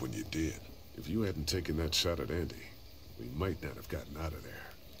showed up when you did. If you hadn't taken that shot at Andy, we might not have gotten out of there.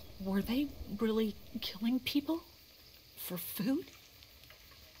 Were they really killing people? For food?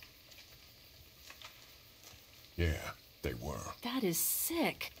 Yeah, they were. That is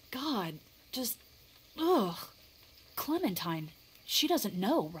sick. God, just... ugh. Clementine, she doesn't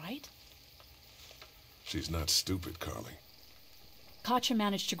know, right? She's not stupid, Carly. Katja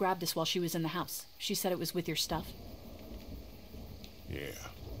managed to grab this while she was in the house. She said it was with your stuff. Yeah,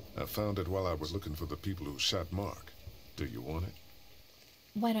 I found it while I was looking for the people who shot Mark. Do you want it?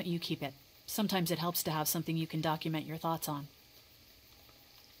 Why don't you keep it? Sometimes it helps to have something you can document your thoughts on.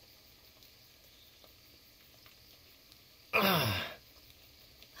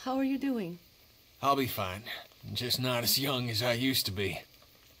 How are you doing? I'll be fine. Just not as young as I used to be.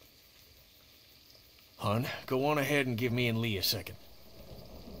 Hun, go on ahead and give me and Lee a second.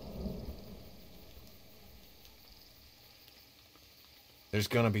 There's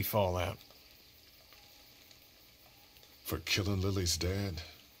gonna be fallout. For killing Lily's dad?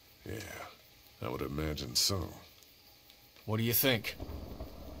 Yeah, I would imagine so. What do you think?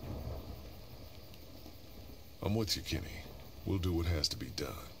 I'm with you, Kenny. We'll do what has to be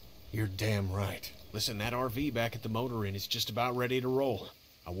done. You're damn right. Listen, that RV back at the motor inn is just about ready to roll.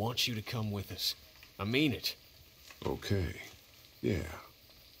 I want you to come with us. I mean it. Okay. Yeah.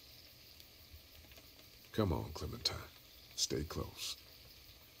 Come on, Clementine. Stay close.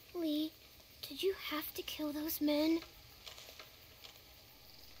 Lee, did you have to kill those men?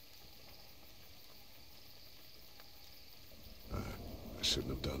 I shouldn't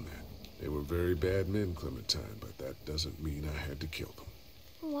have done that. They were very bad men, Clementine, but that doesn't mean I had to kill them.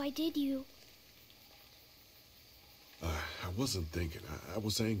 Why did you? I wasn't thinking. I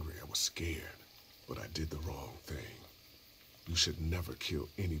was angry. I was scared. But I did the wrong thing. You should never kill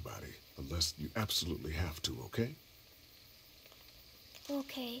anybody unless you absolutely have to, okay?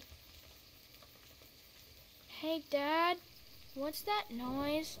 Okay. Hey, Dad. What's that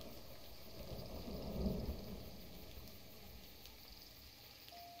noise?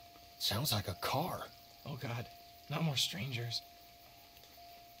 Sounds like a car. Oh God, not more strangers.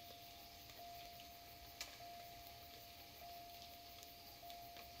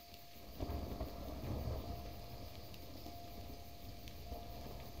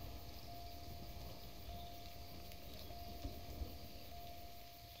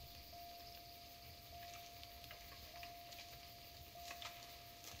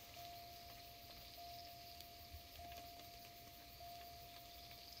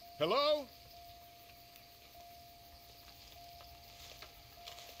 Hello?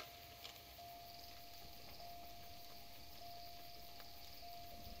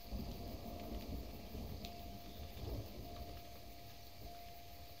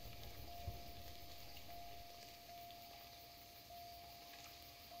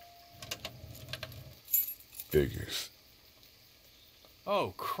 Figures.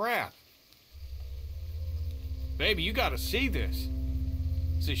 Oh, crap. Baby, you gotta see this.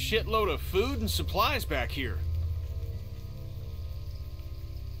 It's a shitload of food and supplies back here.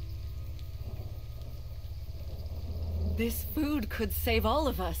 This food could save all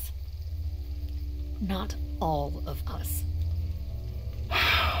of us. Not all of us.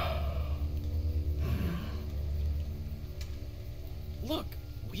 Look,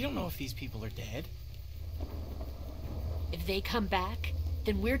 we don't know if these people are dead. If they come back,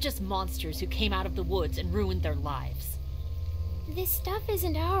 then we're just monsters who came out of the woods and ruined their lives. This stuff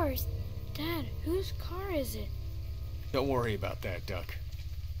isn't ours. Dad, whose car is it? Don't worry about that, Duck.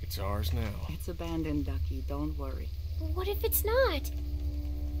 It's ours now. It's abandoned, Ducky. Don't worry. What if it's not?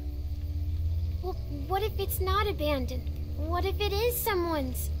 Well, what if it's not abandoned? What if it is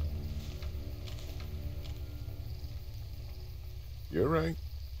someone's? You're right.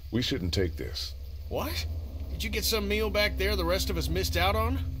 We shouldn't take this. What? Did you get some meal back there the rest of us missed out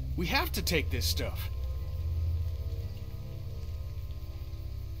on? We have to take this stuff.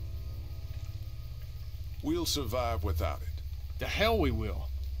 We'll survive without it. The hell we will.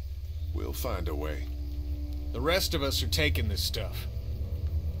 We'll find a way. The rest of us are taking this stuff.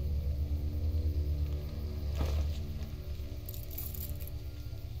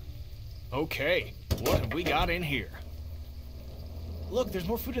 Okay, what have we got in here? Look, there's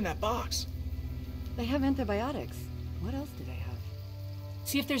more food in that box. They have antibiotics. What else do they have?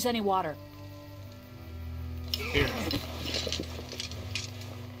 See if there's any water. Here.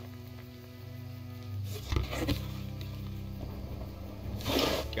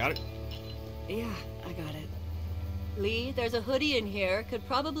 Got it? Yeah, I got it. Lee, there's a hoodie in here. Could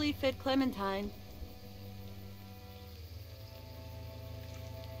probably fit Clementine.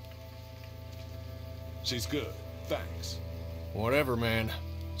 She's good. Thanks. Whatever, man.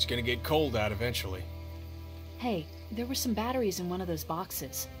 It's gonna get cold out eventually. Hey, there were some batteries in one of those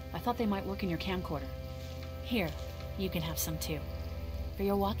boxes. I thought they might work in your camcorder. Here, you can have some too. For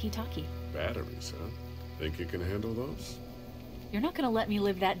your walkie-talkie. Batteries, huh? Think you can handle those? You're not gonna let me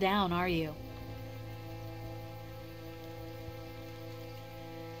live that down, are you?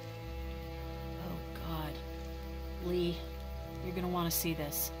 Oh, God. Lee, you're gonna want to see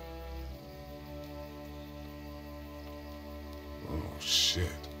this. Oh, shit.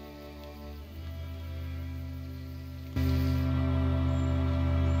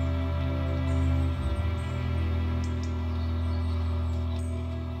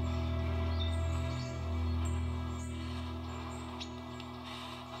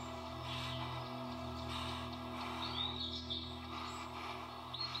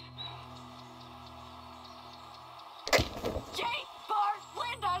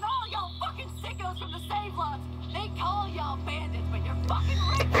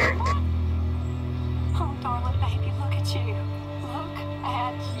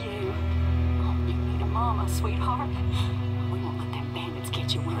 Sweetheart, we won't let them bandits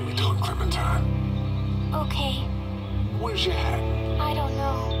get you. How you doing, Clementine? Okay. Where's your hat? I don't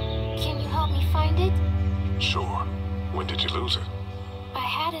know. Can you help me find it? Sure. When did you lose it? I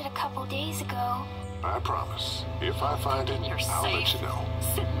had it a couple days ago. I promise. If I find it, I'll let you know.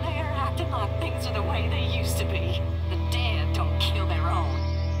 Sitting there acting like things are the way they used to be. The dead don't kill their own.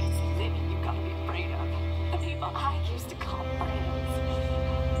 It's the living you gotta be afraid of. The people I used to call friends.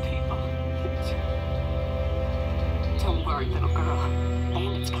 People. Don't worry, little girl.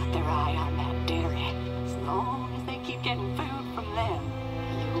 Bandits got their eye on that dairy. As long as they keep getting food from them,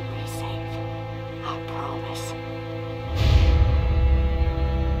 you'll be safe. I promise.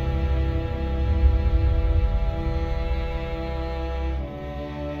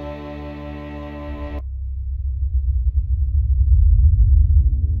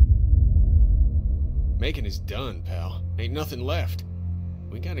 Making is done, pal. Ain't nothing left.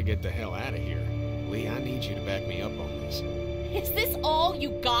 We gotta get the hell out of here. Lee, I need you to back me up on this. Is this all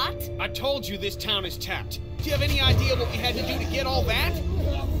you got? I told you this town is tapped. Do you have any idea what we had to do to get all that?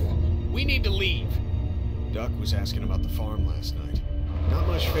 We need to leave. Duck was asking about the farm last night. Not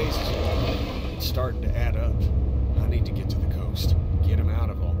much phases yet. It's starting to add up. I need to get to the coast. Get him out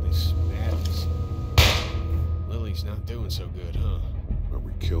of all this madness. Lily's not doing so good, huh? But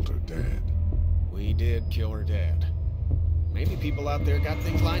we killed her dad. We did kill her dad. Maybe people out there got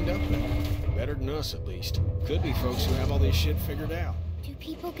things lined up better. Better than us, at least. Could be folks who have all this shit figured out. Do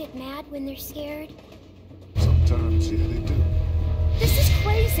people get mad when they're scared? Sometimes, yeah, they do. This is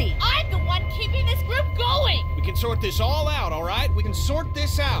crazy. I'm the one keeping this group going. We can sort this all out, all right? We can sort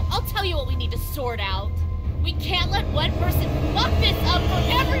this out. I'll tell you what we need to sort out. We can't let one person fuck this